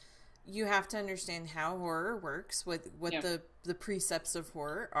conversation, you have to understand how horror works, what the precepts of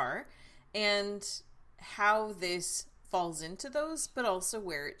horror are, and how this falls into those, but also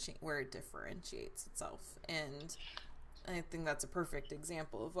where it differentiates itself. And I think that's a perfect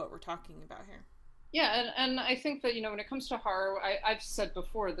example of what we're talking about here. Yeah, and I think that, you know, when it comes to horror, I've said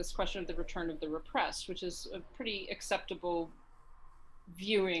before, this question of the return of the repressed, which is a pretty acceptable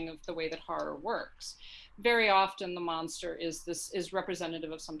viewing of the way that horror works. Very often the monster is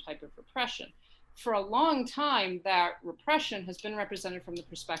representative of some type of repression. For a long time, that repression has been represented from the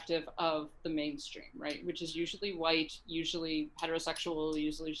perspective of the mainstream, right? Which is usually white, usually heterosexual,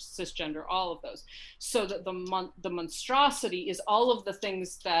 usually cisgender, all of those. So that the monstrosity is all of the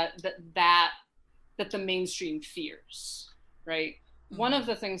things that the mainstream fears, right? One of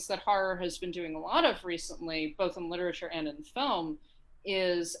the things that horror has been doing a lot of recently, both in literature and in film,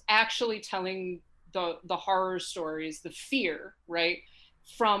 is actually telling the horror stories, the fear, right,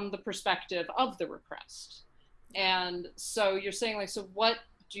 from the perspective of the repressed. And so you're saying, like, so what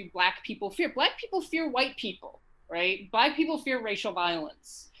do Black people fear? Black people fear white people, right? Black people fear racial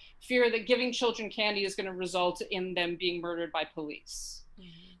violence, fear that giving children candy is going to result in them being murdered by police.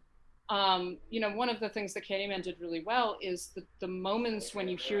 One of the things that Candyman did really well is the moments when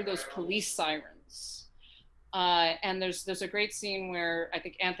you hear those police sirens. And there's a great scene where I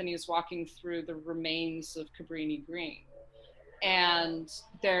think Anthony is walking through the remains of Cabrini Green. And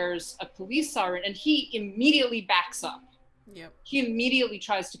there's a police siren, and he immediately backs up. Yep. He immediately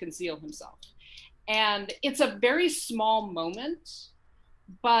tries to conceal himself. And it's a very small moment,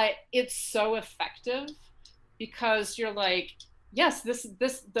 but it's so effective because you're like, yes,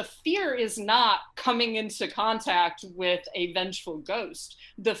 the fear is not coming into contact with a vengeful ghost.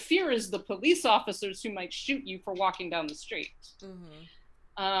 The fear is the police officers who might shoot you for walking down the street.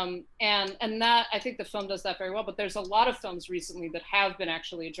 And that, I think the film does that very well, but there's a lot of films recently that have been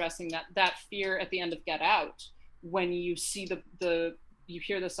actually addressing that fear at the end of Get Out, when you see you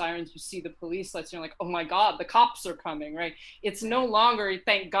hear the sirens, you see the police lights, and you're like, oh my God, the cops are coming, right? It's no longer,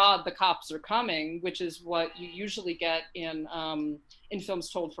 thank God the cops are coming, which is what you usually get in films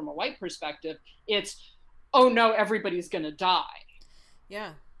told from a white perspective. It's, oh no, everybody's gonna die.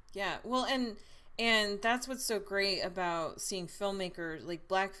 Yeah. Well, and that's what's so great about seeing filmmakers, like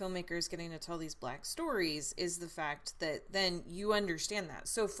Black filmmakers, getting to tell these Black stories, is the fact that then you understand that.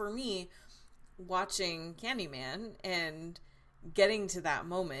 So for me, watching Candyman and getting to that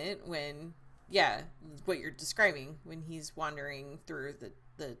moment when, what you're describing, when he's wandering through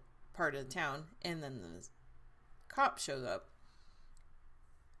the part of the town and then the cop shows up,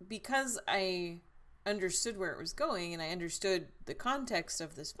 because I understood where it was going and I understood the context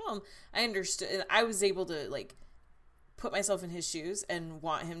of this film, I was able to like put myself in his shoes and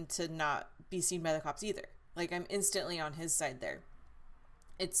want him to not be seen by the cops either. Like, I'm instantly on his side there.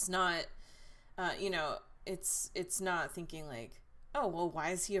 It's not it's not thinking like, oh, well,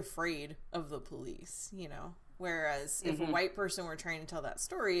 why is he afraid of the police, whereas if a white person were trying to tell that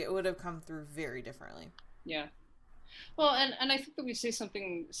story, it would have come through very differently. Yeah. Well, and I think that we see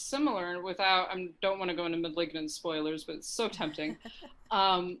something similar without, I don't want to go into Malignant spoilers, but it's so tempting.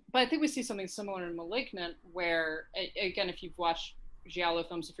 But I think we see something similar in Malignant where, again, if you've watched giallo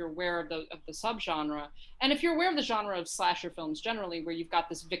films, if you're aware of the subgenre, and if you're aware of the genre of slasher films generally, where you've got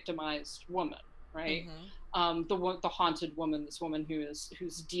this victimized woman, right? The haunted woman, this woman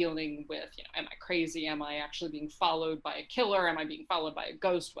who's dealing with, am I crazy? Am I actually being followed by a killer? Am I being followed by a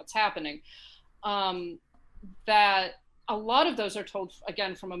ghost? What's happening? That a lot of those are told,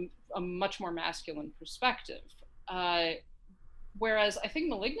 again, from a much more masculine perspective. Whereas I think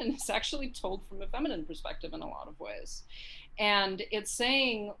Malignant is actually told from a feminine perspective in a lot of ways. And it's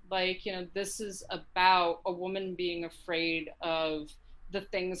saying, like, this is about a woman being afraid of the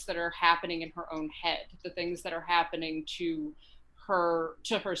things that are happening in her own head, the things that are happening to her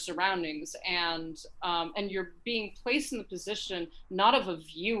surroundings, and you're being placed in the position not of a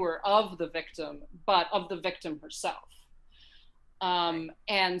viewer of the victim, but of the victim herself,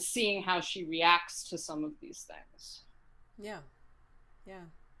 and seeing how she reacts to some of these things. Yeah.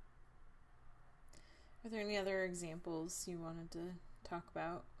 Are there any other examples you wanted to talk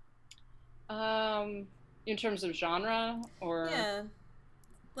about? In terms of genre, or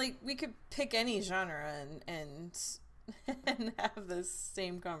like we could pick any genre and have this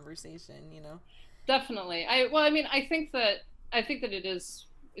same conversation, Definitely. I think that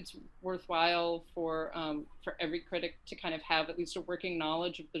it's worthwhile for every critic to kind of have at least a working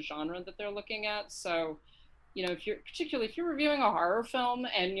knowledge of the genre that they're looking at. So, if you're reviewing a horror film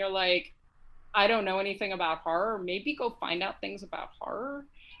and you're like, I don't know anything about horror, maybe go find out things about horror,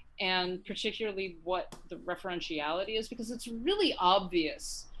 and particularly what the referentiality is, because it's really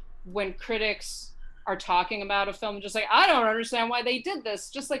obvious when critics are talking about a film, just like, I don't understand why they did this.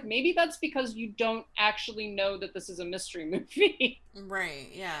 Just like, maybe that's because you don't actually know that this is a mystery movie. Right,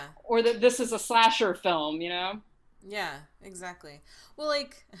 yeah. Or that this is a slasher film, Yeah, exactly. Well,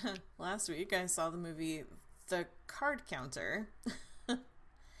 like, last week I saw the movie The Card Counter,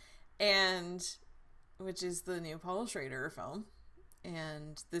 and which is the new Paul Schrader film.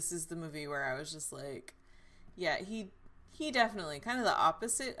 And this is the movie where I was just like, yeah, he definitely, kind of the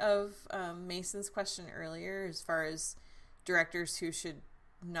opposite of Mason's question earlier, as far as directors who should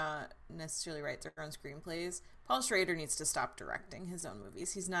not necessarily write their own screenplays. Paul Schrader needs to stop directing his own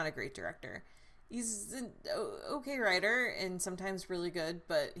movies. He's not a great director. He's an okay writer and sometimes really good,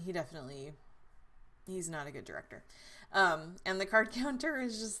 but he's not a good director. And The Card Counter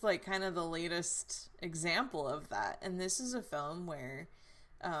is just like kind of the latest example of that. And this is a film where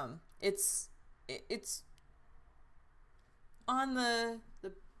it's on the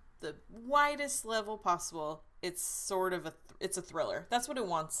widest level possible. It's sort of it's a thriller. That's what it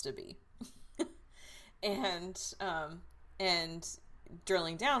wants to be. And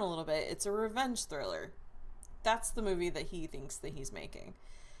drilling down a little bit, it's a revenge thriller. That's the movie that he thinks that he's making.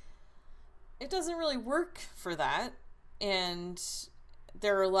 It doesn't really work for that, and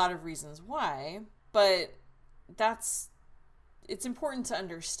there are a lot of reasons why, but it's important to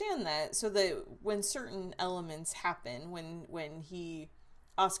understand that, so that when certain elements happen, when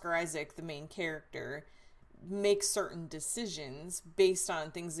Oscar Isaac, the main character, makes certain decisions based on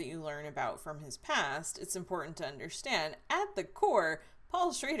things that you learn about from his past, it's important to understand, at the core,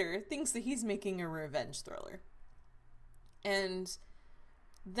 Paul Schrader thinks that he's making a revenge thriller. And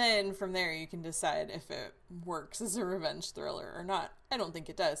then from there you can decide if it works as a revenge thriller or not. I don't think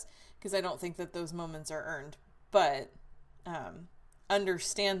it does, because I don't think that those moments are earned. But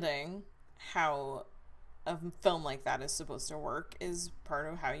understanding how a film like that is supposed to work is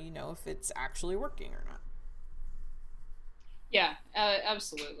part of how you know if it's actually working or not. Yeah,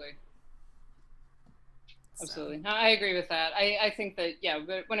 absolutely. Absolutely. No, I agree with that. I think that, yeah,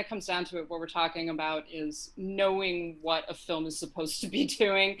 but when it comes down to it, what we're talking about is knowing what a film is supposed to be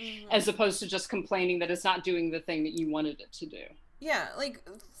doing, as opposed to just complaining that it's not doing the thing that you wanted it to do. Yeah, like,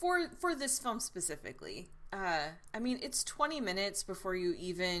 for this film specifically, I mean, it's 20 minutes before you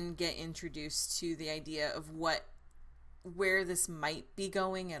even get introduced to the idea of where this might be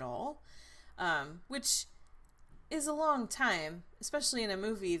going at all, which is a long time, especially in a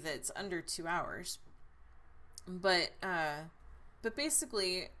movie that's under 2 hours. But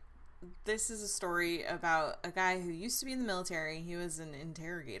basically, this is a story about a guy who used to be in the military. He was an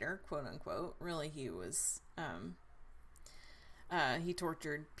interrogator, quote unquote. Really, he was, he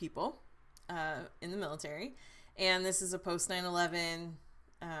tortured people, in the military. And this is a post 9/11,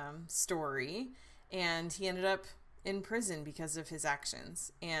 story. And he ended up in prison because of his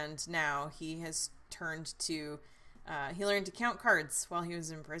actions. And now he has turned to, he learned to count cards while he was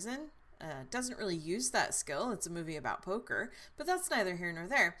in prison. Doesn't really use that skill. It's a movie about poker, but that's neither here nor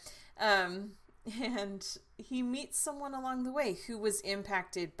there. And he meets someone along the way who was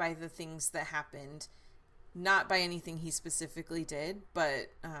impacted by the things that happened, not by anything he specifically did, but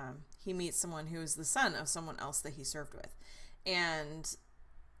he meets someone who is the son of someone else that he served with. And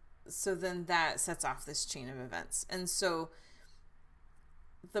so then that sets off this chain of events. And so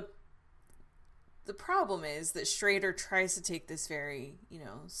the problem is that Schrader tries to take this very,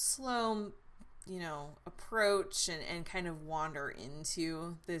 slow, approach and kind of wander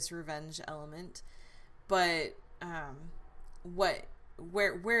into this revenge element. But why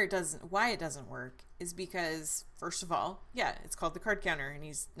it doesn't work is because, first of all, yeah, it's called The Card Counter and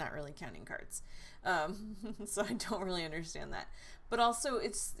he's not really counting cards. So I don't really understand that. But also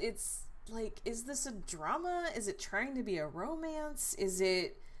it's like, is this a drama? Is it trying to be a romance? Is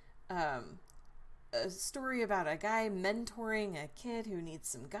it a story about a guy mentoring a kid who needs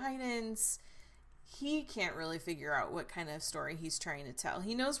some guidance? He can't really figure out what kind of story he's trying to tell.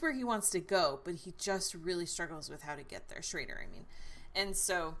 He knows where he wants to go, but he just really struggles with how to get there. Schrader, I mean. And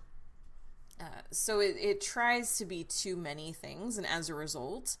so it tries to be too many things, and as a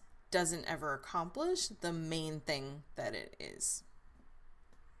result, doesn't ever accomplish the main thing that it is.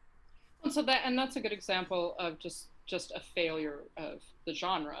 And so that's a good example of just a failure of the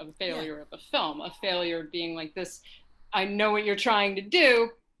genre, of a failure of a film, a failure being like this, I know what you're trying to do,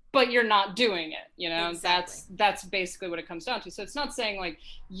 but you're not doing it, Exactly. That's basically what it comes down to. So it's not saying like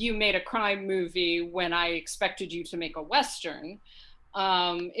you made a crime movie when I expected you to make a Western.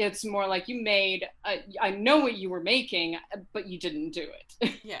 It's more like you made, I know what you were making, but you didn't do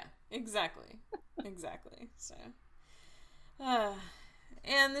it. Yeah, exactly. Exactly. So,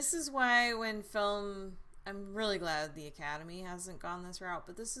 and this is why when film, I'm really glad the Academy hasn't gone this route,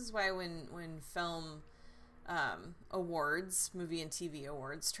 but this is why when film awards, movie and TV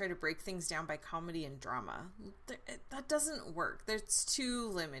awards, try to break things down by comedy and drama, that doesn't work. That's too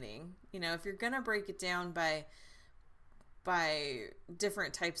limiting. If you're gonna break it down by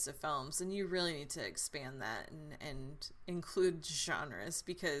different types of films, then you really need to expand that and include genres,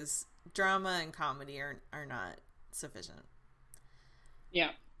 because drama and comedy are not sufficient.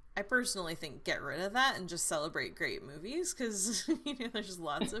 Yeah. I personally think get rid of that and just celebrate great movies, because there's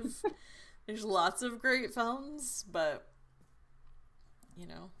lots of great films, but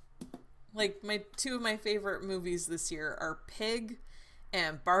like two of my favorite movies this year are Pig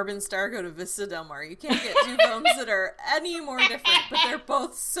and Barb and Star go to Vista Del Mar. You can't get two films that are any more different, but they're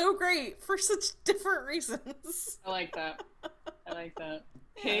both so great for such different reasons. I like that.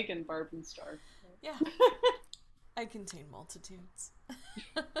 Pig and Barb and Star. Yeah. I contain multitudes.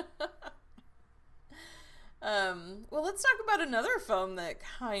 Well, let's talk about another film that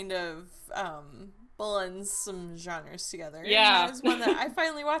kind of blends some genres together. Yeah. That is one that I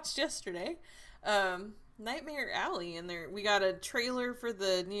finally watched yesterday. Nightmare Alley, and we got a trailer for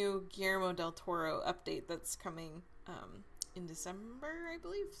the new Guillermo del Toro update that's coming in December, I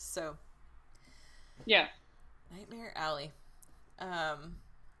believe. So, yeah, Nightmare Alley.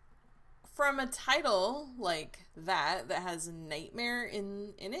 From a title like that has a nightmare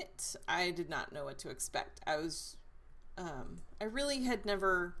in it, I did not know what to expect. I really had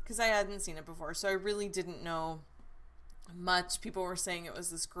never, because I hadn't seen it before, so I really didn't know much. People were saying it was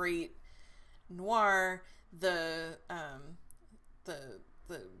this great noir. The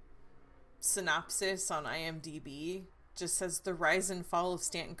synopsis on IMDb just says the rise and fall of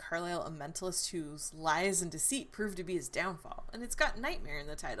Stanton Carlyle, a mentalist whose lies and deceit prove to be his downfall, and it's got nightmare in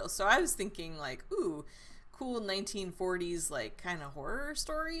the title. So I was thinking like, ooh, cool 1940s like kind of horror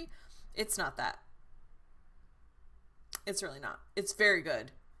story. It's not that. It's really not. It's very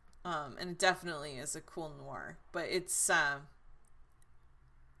good, and it definitely is a cool noir, but it's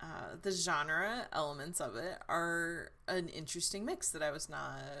the genre elements of it are an interesting mix that I was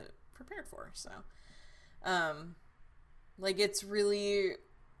not prepared for. So, like, it's really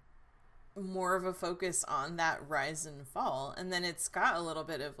more of a focus on that rise and fall, and then it's got a little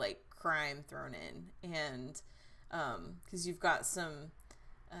bit of like crime thrown in, and because you've got some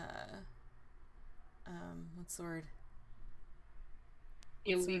what's the word?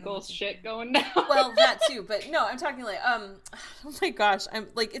 Illegal shit going down. Well, that too, but no, I'm talking like oh my gosh, I'm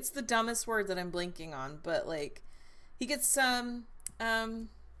like, it's the dumbest word that I'm blanking on, but like he gets some I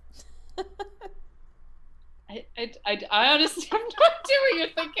honestly have no idea what you're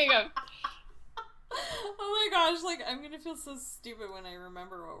thinking of. Oh my gosh, like I'm gonna feel so stupid when I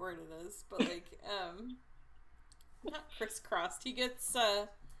remember what word it is, but like not crisscrossed. He gets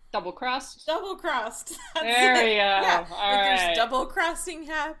double-crossed. Double-crossed. There we go. Yeah. All like, right. There's double-crossing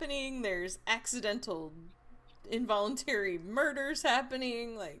happening. There's accidental, involuntary murders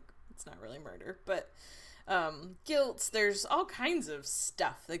happening. Like, it's not really murder, but guilt. There's all kinds of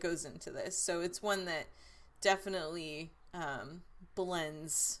stuff that goes into this. So it's one that definitely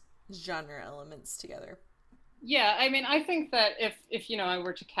blends genre elements together. Yeah, I mean, I think that if you know, I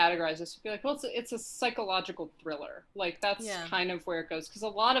were to categorize this, I'd be like, well, it's a psychological thriller. Like, that's kind of where it goes, because a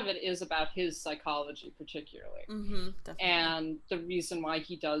lot of it is about his psychology, particularly. Mm-hmm, definitely. And the reason why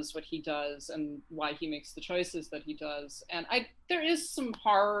he does what he does and why he makes the choices that he does. And there is some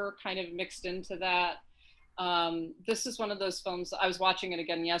horror kind of mixed into that. This is one of those films, I was watching it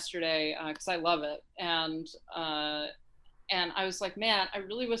again yesterday because I love it. And I was like, man, I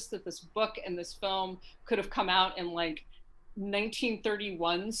really wish that this book and this film could have come out in like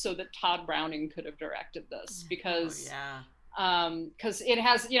 1931 so that Todd Browning could have directed this, because it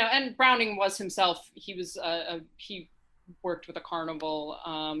has, you know, and Browning was himself, he was he worked with a carnival.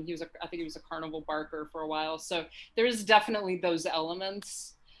 I think he was a carnival barker for a while. So there's definitely those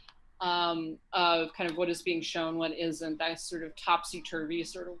elements of kind of what is being shown, what isn't, that sort of topsy-turvy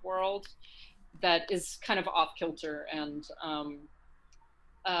sort of world that is kind of off kilter and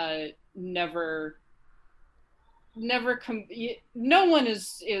no one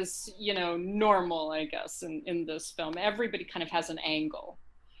is you know, normal, I guess, in this film. Everybody kind of has an angle,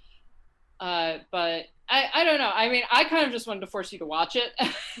 but I don't know, I mean, I kind of just wanted to force you to watch it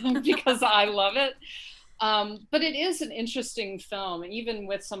because I love it. But it is an interesting film, even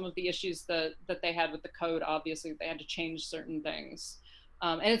with some of the issues that they had with the code. Obviously they had to change certain things.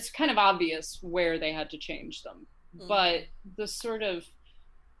 And it's kind of obvious where they had to change them. Mm-hmm. But the sort of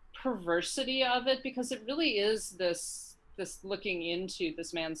perversity of it, because it really is this looking into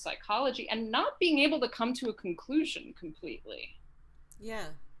this man's psychology and not being able to come to a conclusion completely. Yeah.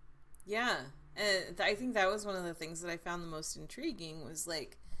 I think that was one of the things that I found the most intriguing, was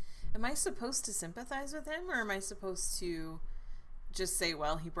like, am I supposed to sympathize with him, or am I supposed to just say,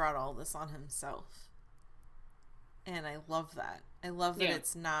 well, he brought all this on himself? And I love that. I love that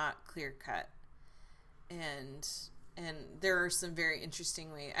it's not clear cut, and there are some very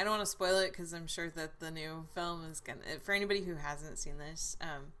interesting ways. I don't want to spoil it because I'm sure that the new film is gonna, for anybody who hasn't seen this,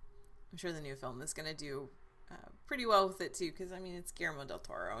 I'm sure the new film is gonna do pretty well with it too. Because I mean, it's Guillermo del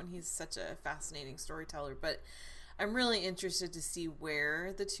Toro, and he's such a fascinating storyteller. But I'm really interested to see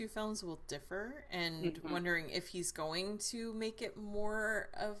where the two films will differ, and wondering if he's going to make it more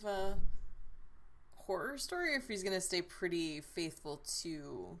of a horror story or if he's going to stay pretty faithful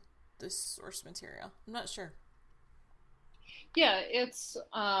to the source material. I'm not sure. Yeah, it's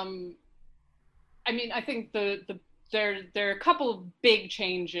I mean, I think there are a couple of big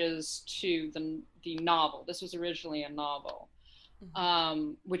changes to the novel. This was originally a novel,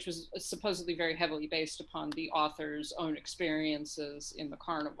 which was supposedly very heavily based upon the author's own experiences in the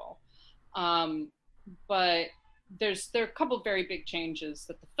carnival. But there are a couple of very big changes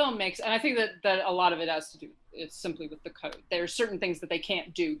that the film makes, and I think that a lot of it has to do simply with the code. There are certain things that they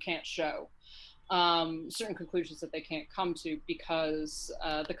can't show, certain conclusions that they can't come to because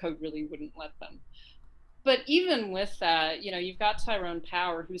the code really wouldn't let them. But even with that, you've got Tyrone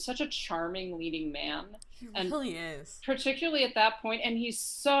Power, who's such a charming leading man. He really is. Particularly at that point, and he's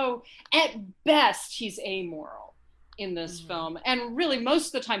so, at best, he's amoral in this film, and really most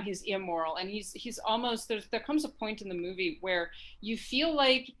of the time he's immoral, and he's almost, there comes a point in the movie where you feel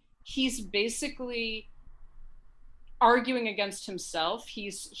like he's basically arguing against himself.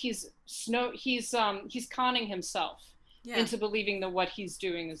 He's conning himself into believing that what he's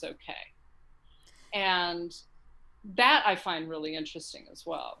doing is okay, and that I find really interesting as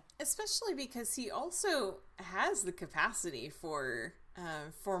well, especially because he also has the capacity for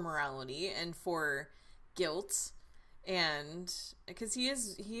morality and for guilt. And because he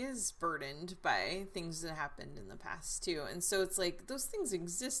is burdened by things that happened in the past too, and so it's like those things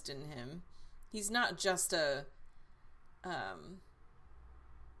exist in him. He's not just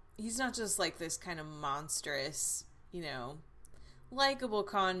he's not just like this kind of monstrous, likable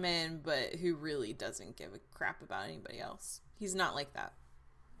con man, but who really doesn't give a crap about anybody else. He's not like that.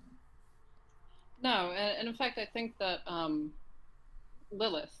 No, and in fact, I think that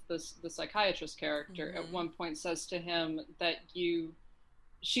Lilith, the psychiatrist character, at one point says to him that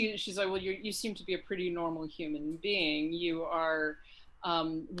she's like, well, you seem to be a pretty normal human being. You are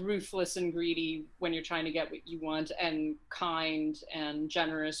ruthless and greedy when you're trying to get what you want, and kind and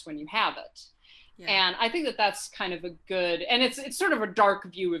generous when you have it. Yeah. And I think that that's kind of a good, and it's sort of a dark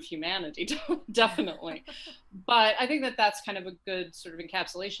view of humanity, definitely. But I think that that's kind of a good sort of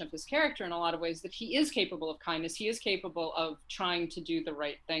encapsulation of his character in a lot of ways, that he is capable of kindness. He is capable of trying to do the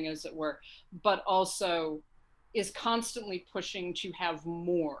right thing, as it were, but also is constantly pushing to have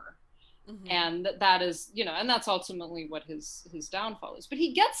more. And that is, and that's ultimately what his downfall is. But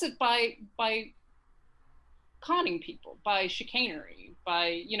he gets it by conning people, by chicanery,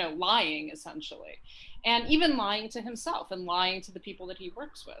 by, lying, essentially. And even lying to himself and lying to the people that he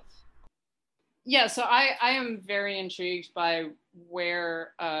works with. Yeah, so I am very intrigued by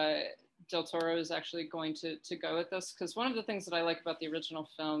where Del Toro is actually going to go with this, because one of the things that I like about the original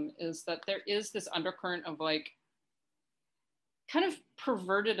film is that there is this undercurrent of like kind of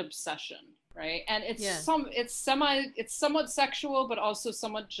perverted obsession, right? And it's somewhat sexual, but also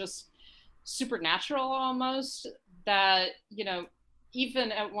somewhat just supernatural almost, that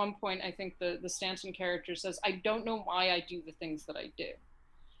even at one point I think the Stanton character says, I don't know why I do the things that I do.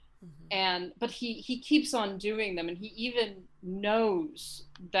 But he keeps on doing them, and he even knows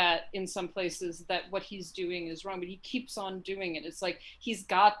that in some places that what he's doing is wrong, but he keeps on doing it. It's like he's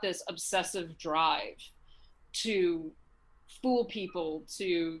got this obsessive drive to fool people,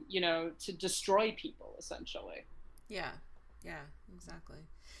 to destroy people, essentially. Yeah exactly.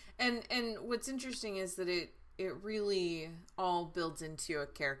 And what's interesting is that it really all builds into a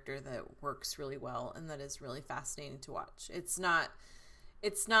character that works really well and that is really fascinating to watch. It's not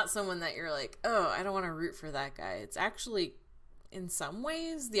someone that you're like, oh, I don't want to root for that guy. It's actually, in some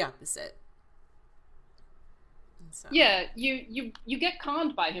ways, the opposite. So. Yeah, you get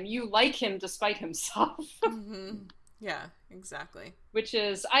conned by him. You like him despite himself. Yeah, exactly. Which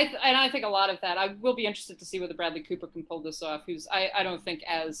is, I think a lot of that, I will be interested to see whether Bradley Cooper can pull this off, who's, I don't think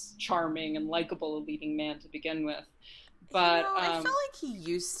as charming and likable a leading man to begin with. But I felt like he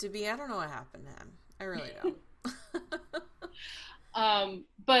used to be. I don't know what happened to him. I really don't.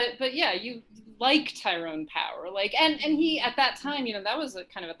 But yeah, you like Tyrone Power, like, and he at that time, that was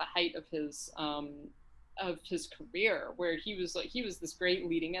kind of at the height of his career, where he was this great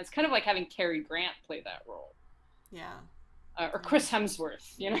leading man. It's kind of like having Cary Grant play that role. Yeah. Or Chris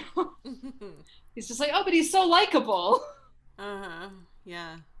Hemsworth, He's just like, oh, but he's so likable.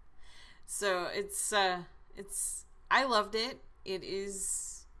 Yeah. So it's I loved it. It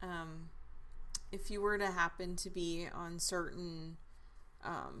is, if you were to happen to be on certain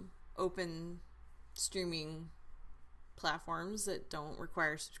open streaming platforms that don't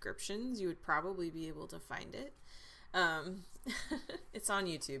require subscriptions, you would probably be able to find it. It's on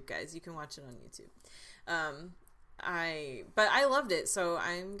YouTube, guys. You can watch it on YouTube. but I loved it, so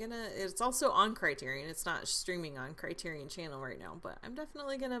it's also on Criterion. It's not streaming on Criterion Channel right now, but I'm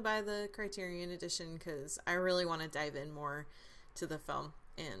definitely gonna buy the Criterion edition because I really want to dive in more to the film.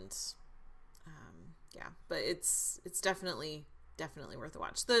 And but it's definitely worth a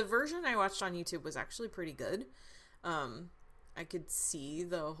watch. The version I watched on YouTube was actually pretty good. I could see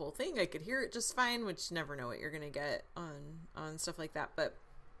the whole thing. I could hear it just fine, which you never know what you're gonna get on stuff like that. But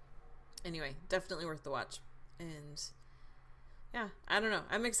anyway, definitely worth the watch. And yeah, I don't know.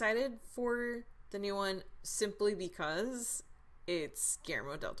 I'm excited for the new one simply because it's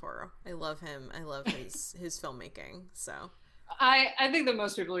Guillermo del Toro. I love him. I love his filmmaking. So I think that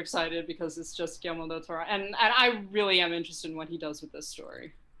most people are excited because it's just Guillermo del Toro, and I really am interested in what he does with this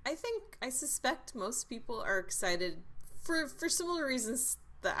story. I suspect most people are excited for similar reasons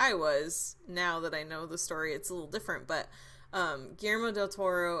that I was. Now that I know the story, it's a little different, but Guillermo del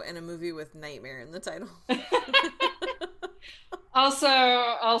Toro and a movie with nightmare in the title. Also,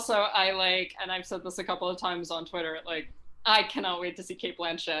 I like, and I've said this a couple of times on Twitter, like, I cannot wait to see Cate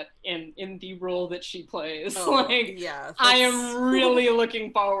Blanchett in the role that she plays. Oh, yeah, I am really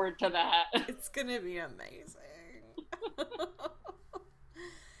looking forward to that. It's gonna be amazing.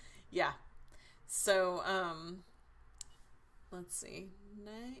 Yeah. So, let's see.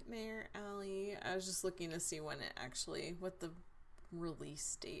 Nightmare Alley. I was just looking to see what the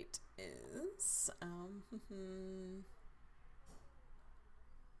release date is.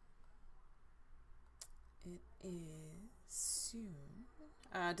 It is soon.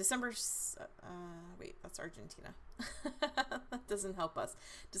 December. Wait, that's Argentina. That doesn't help us.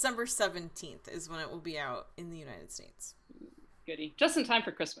 December 17th is when it will be out in the United States. Goody. Just in time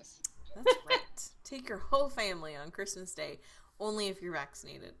for Christmas. That's right. Take your whole family on Christmas Day, only if you're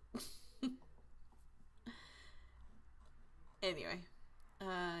vaccinated. Anyway,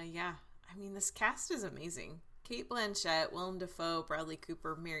 yeah. I mean, this cast is amazing. Cate Blanchett, Willem Dafoe, Bradley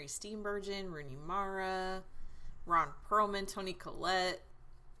Cooper, Mary Steenburgen, Rooney Mara, Ron Perlman, Toni Collette.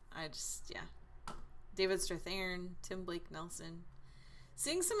 David Strathairn, Tim Blake Nelson.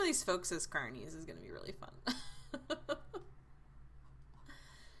 Seeing some of these folks as Carnies is going to be really fun.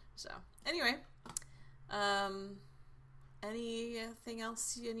 So, anyway, anything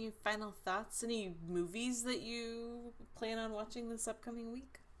else? Any final thoughts? Any movies that you plan on watching this upcoming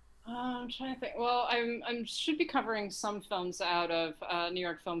week? I'm trying to think. Well, I should be covering some films out of New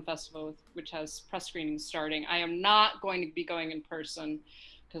York Film Festival, which has press screenings starting. I am not going to be going in person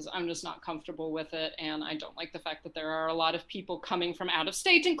because I'm just not comfortable with it, and I don't like the fact that there are a lot of people coming from out of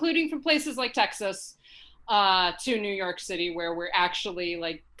state, including from places like Texas, to New York City, where we're actually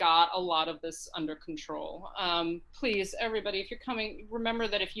got a lot of this under control. Please, everybody, if you're coming, remember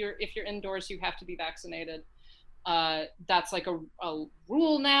that if you're indoors, you have to be vaccinated. That's like a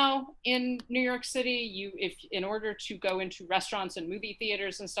rule now in New York City. If in order to go into restaurants and movie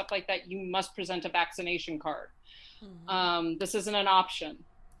theaters and stuff like that, you must present a vaccination card. Mm-hmm. This isn't an option.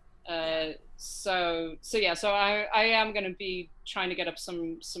 So I am going to be trying to get up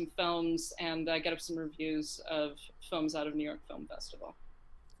some films and get up some reviews of films out of New York Film Festival.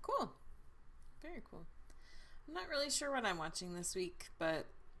 Cool. Very cool. I'm not really sure what I'm watching this week, but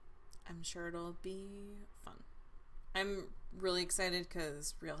I'm sure it'll be fun. I'm really excited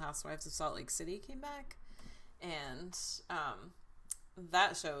because Real Housewives of Salt Lake City came back, and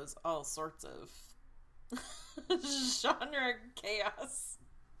that shows all sorts of genre chaos.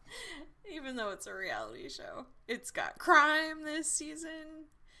 Even though it's a reality show, it's got crime this season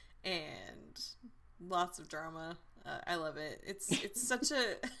and lots of drama. I love it. It's such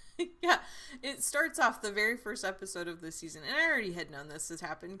a yeah. It starts off the very first episode of this season, and I already had known this has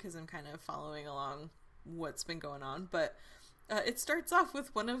happened because I'm kind of following along what's been going on. But it starts off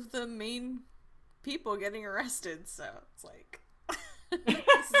with one of the main people getting arrested, so it's like this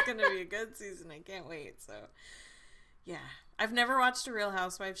is gonna be a good season. I can't wait. So yeah, I've never watched a Real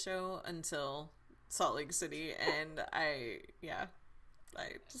Housewives show until Salt Lake City, and I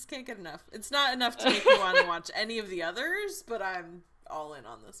just can't get enough. It's not enough to make me want to watch any of the others, but I'm all in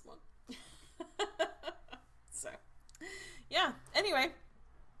on this one. So, yeah. Anyway,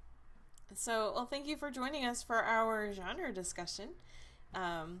 well, thank you for joining us for our genre discussion.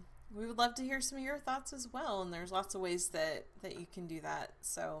 We would love to hear some of your thoughts as well, and there's lots of ways that you can do that.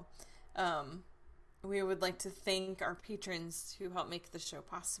 So, we would like to thank our patrons who help make the show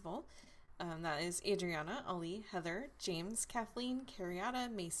possible. That is Adriana, Ali, Heather, James, Kathleen, Carriata,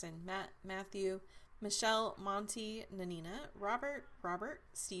 Mason, Matt, Matthew, Michelle, Monty, Nanina, Robert,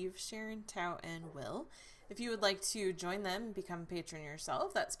 Steve, Sharon, Tao, and Will. If you would like to join them and become a patron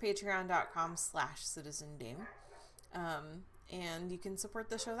yourself, that's patreon.com/CitizenDame. And you can support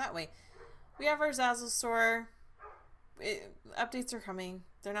the show that way. We have our Zazzle store. updates are coming.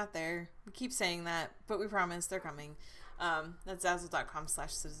 They're not there. We keep saying that, but we promise they're coming. That's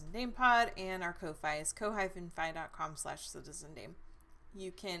Zazzle.com/CitizenDamePod, and our Ko-Fi is ko-fi.com/CitizenDame.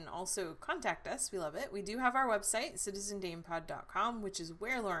 You can also contact us. We love it. We do have our website, CitizenDamePod.com, which is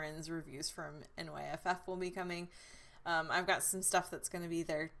where Lauren's reviews from NYFF will be coming. I've got some stuff that's going to be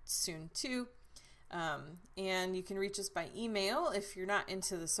there soon, too. And you can reach us by email if you're not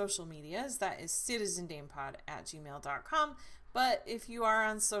into the social medias. That is citizendamepod@gmail.com. But if you are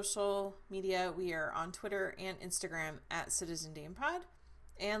on social media, we are on Twitter and Instagram @CitizenDamePod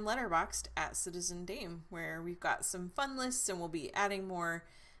and Letterboxd @CitizenDame, where we've got some fun lists and we'll be adding more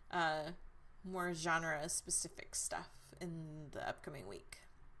genre-specific stuff in the upcoming week.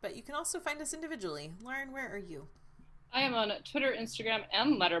 But you can also find us individually. Lauren, where are you? I am on Twitter, Instagram,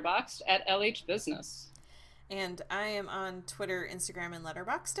 and Letterboxd @LHBusiness. And I am on Twitter, Instagram, and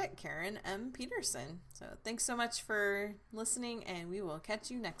Letterboxd @Karen M. Peterson. So thanks so much for listening, and we will catch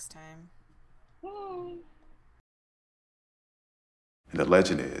you next time. Bye. And the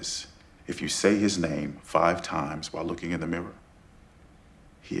legend is, if you say his name 5 times while looking in the mirror,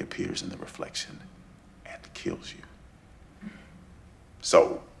 he appears in the reflection and kills you.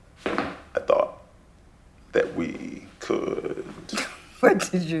 So, I thought that we could... What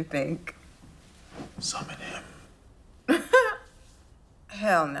did you think? Summon him.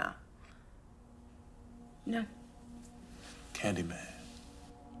 Hell no. No. Candyman.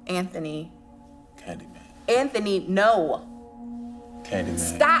 Anthony. Candyman. Anthony, no. Candyman.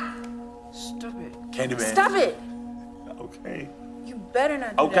 Stop. Stop it. Candyman. Stop it. Okay. You better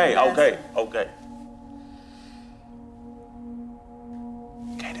not do Okay. that.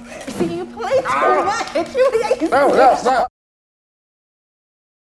 Candyman. See, you play too much. You stop.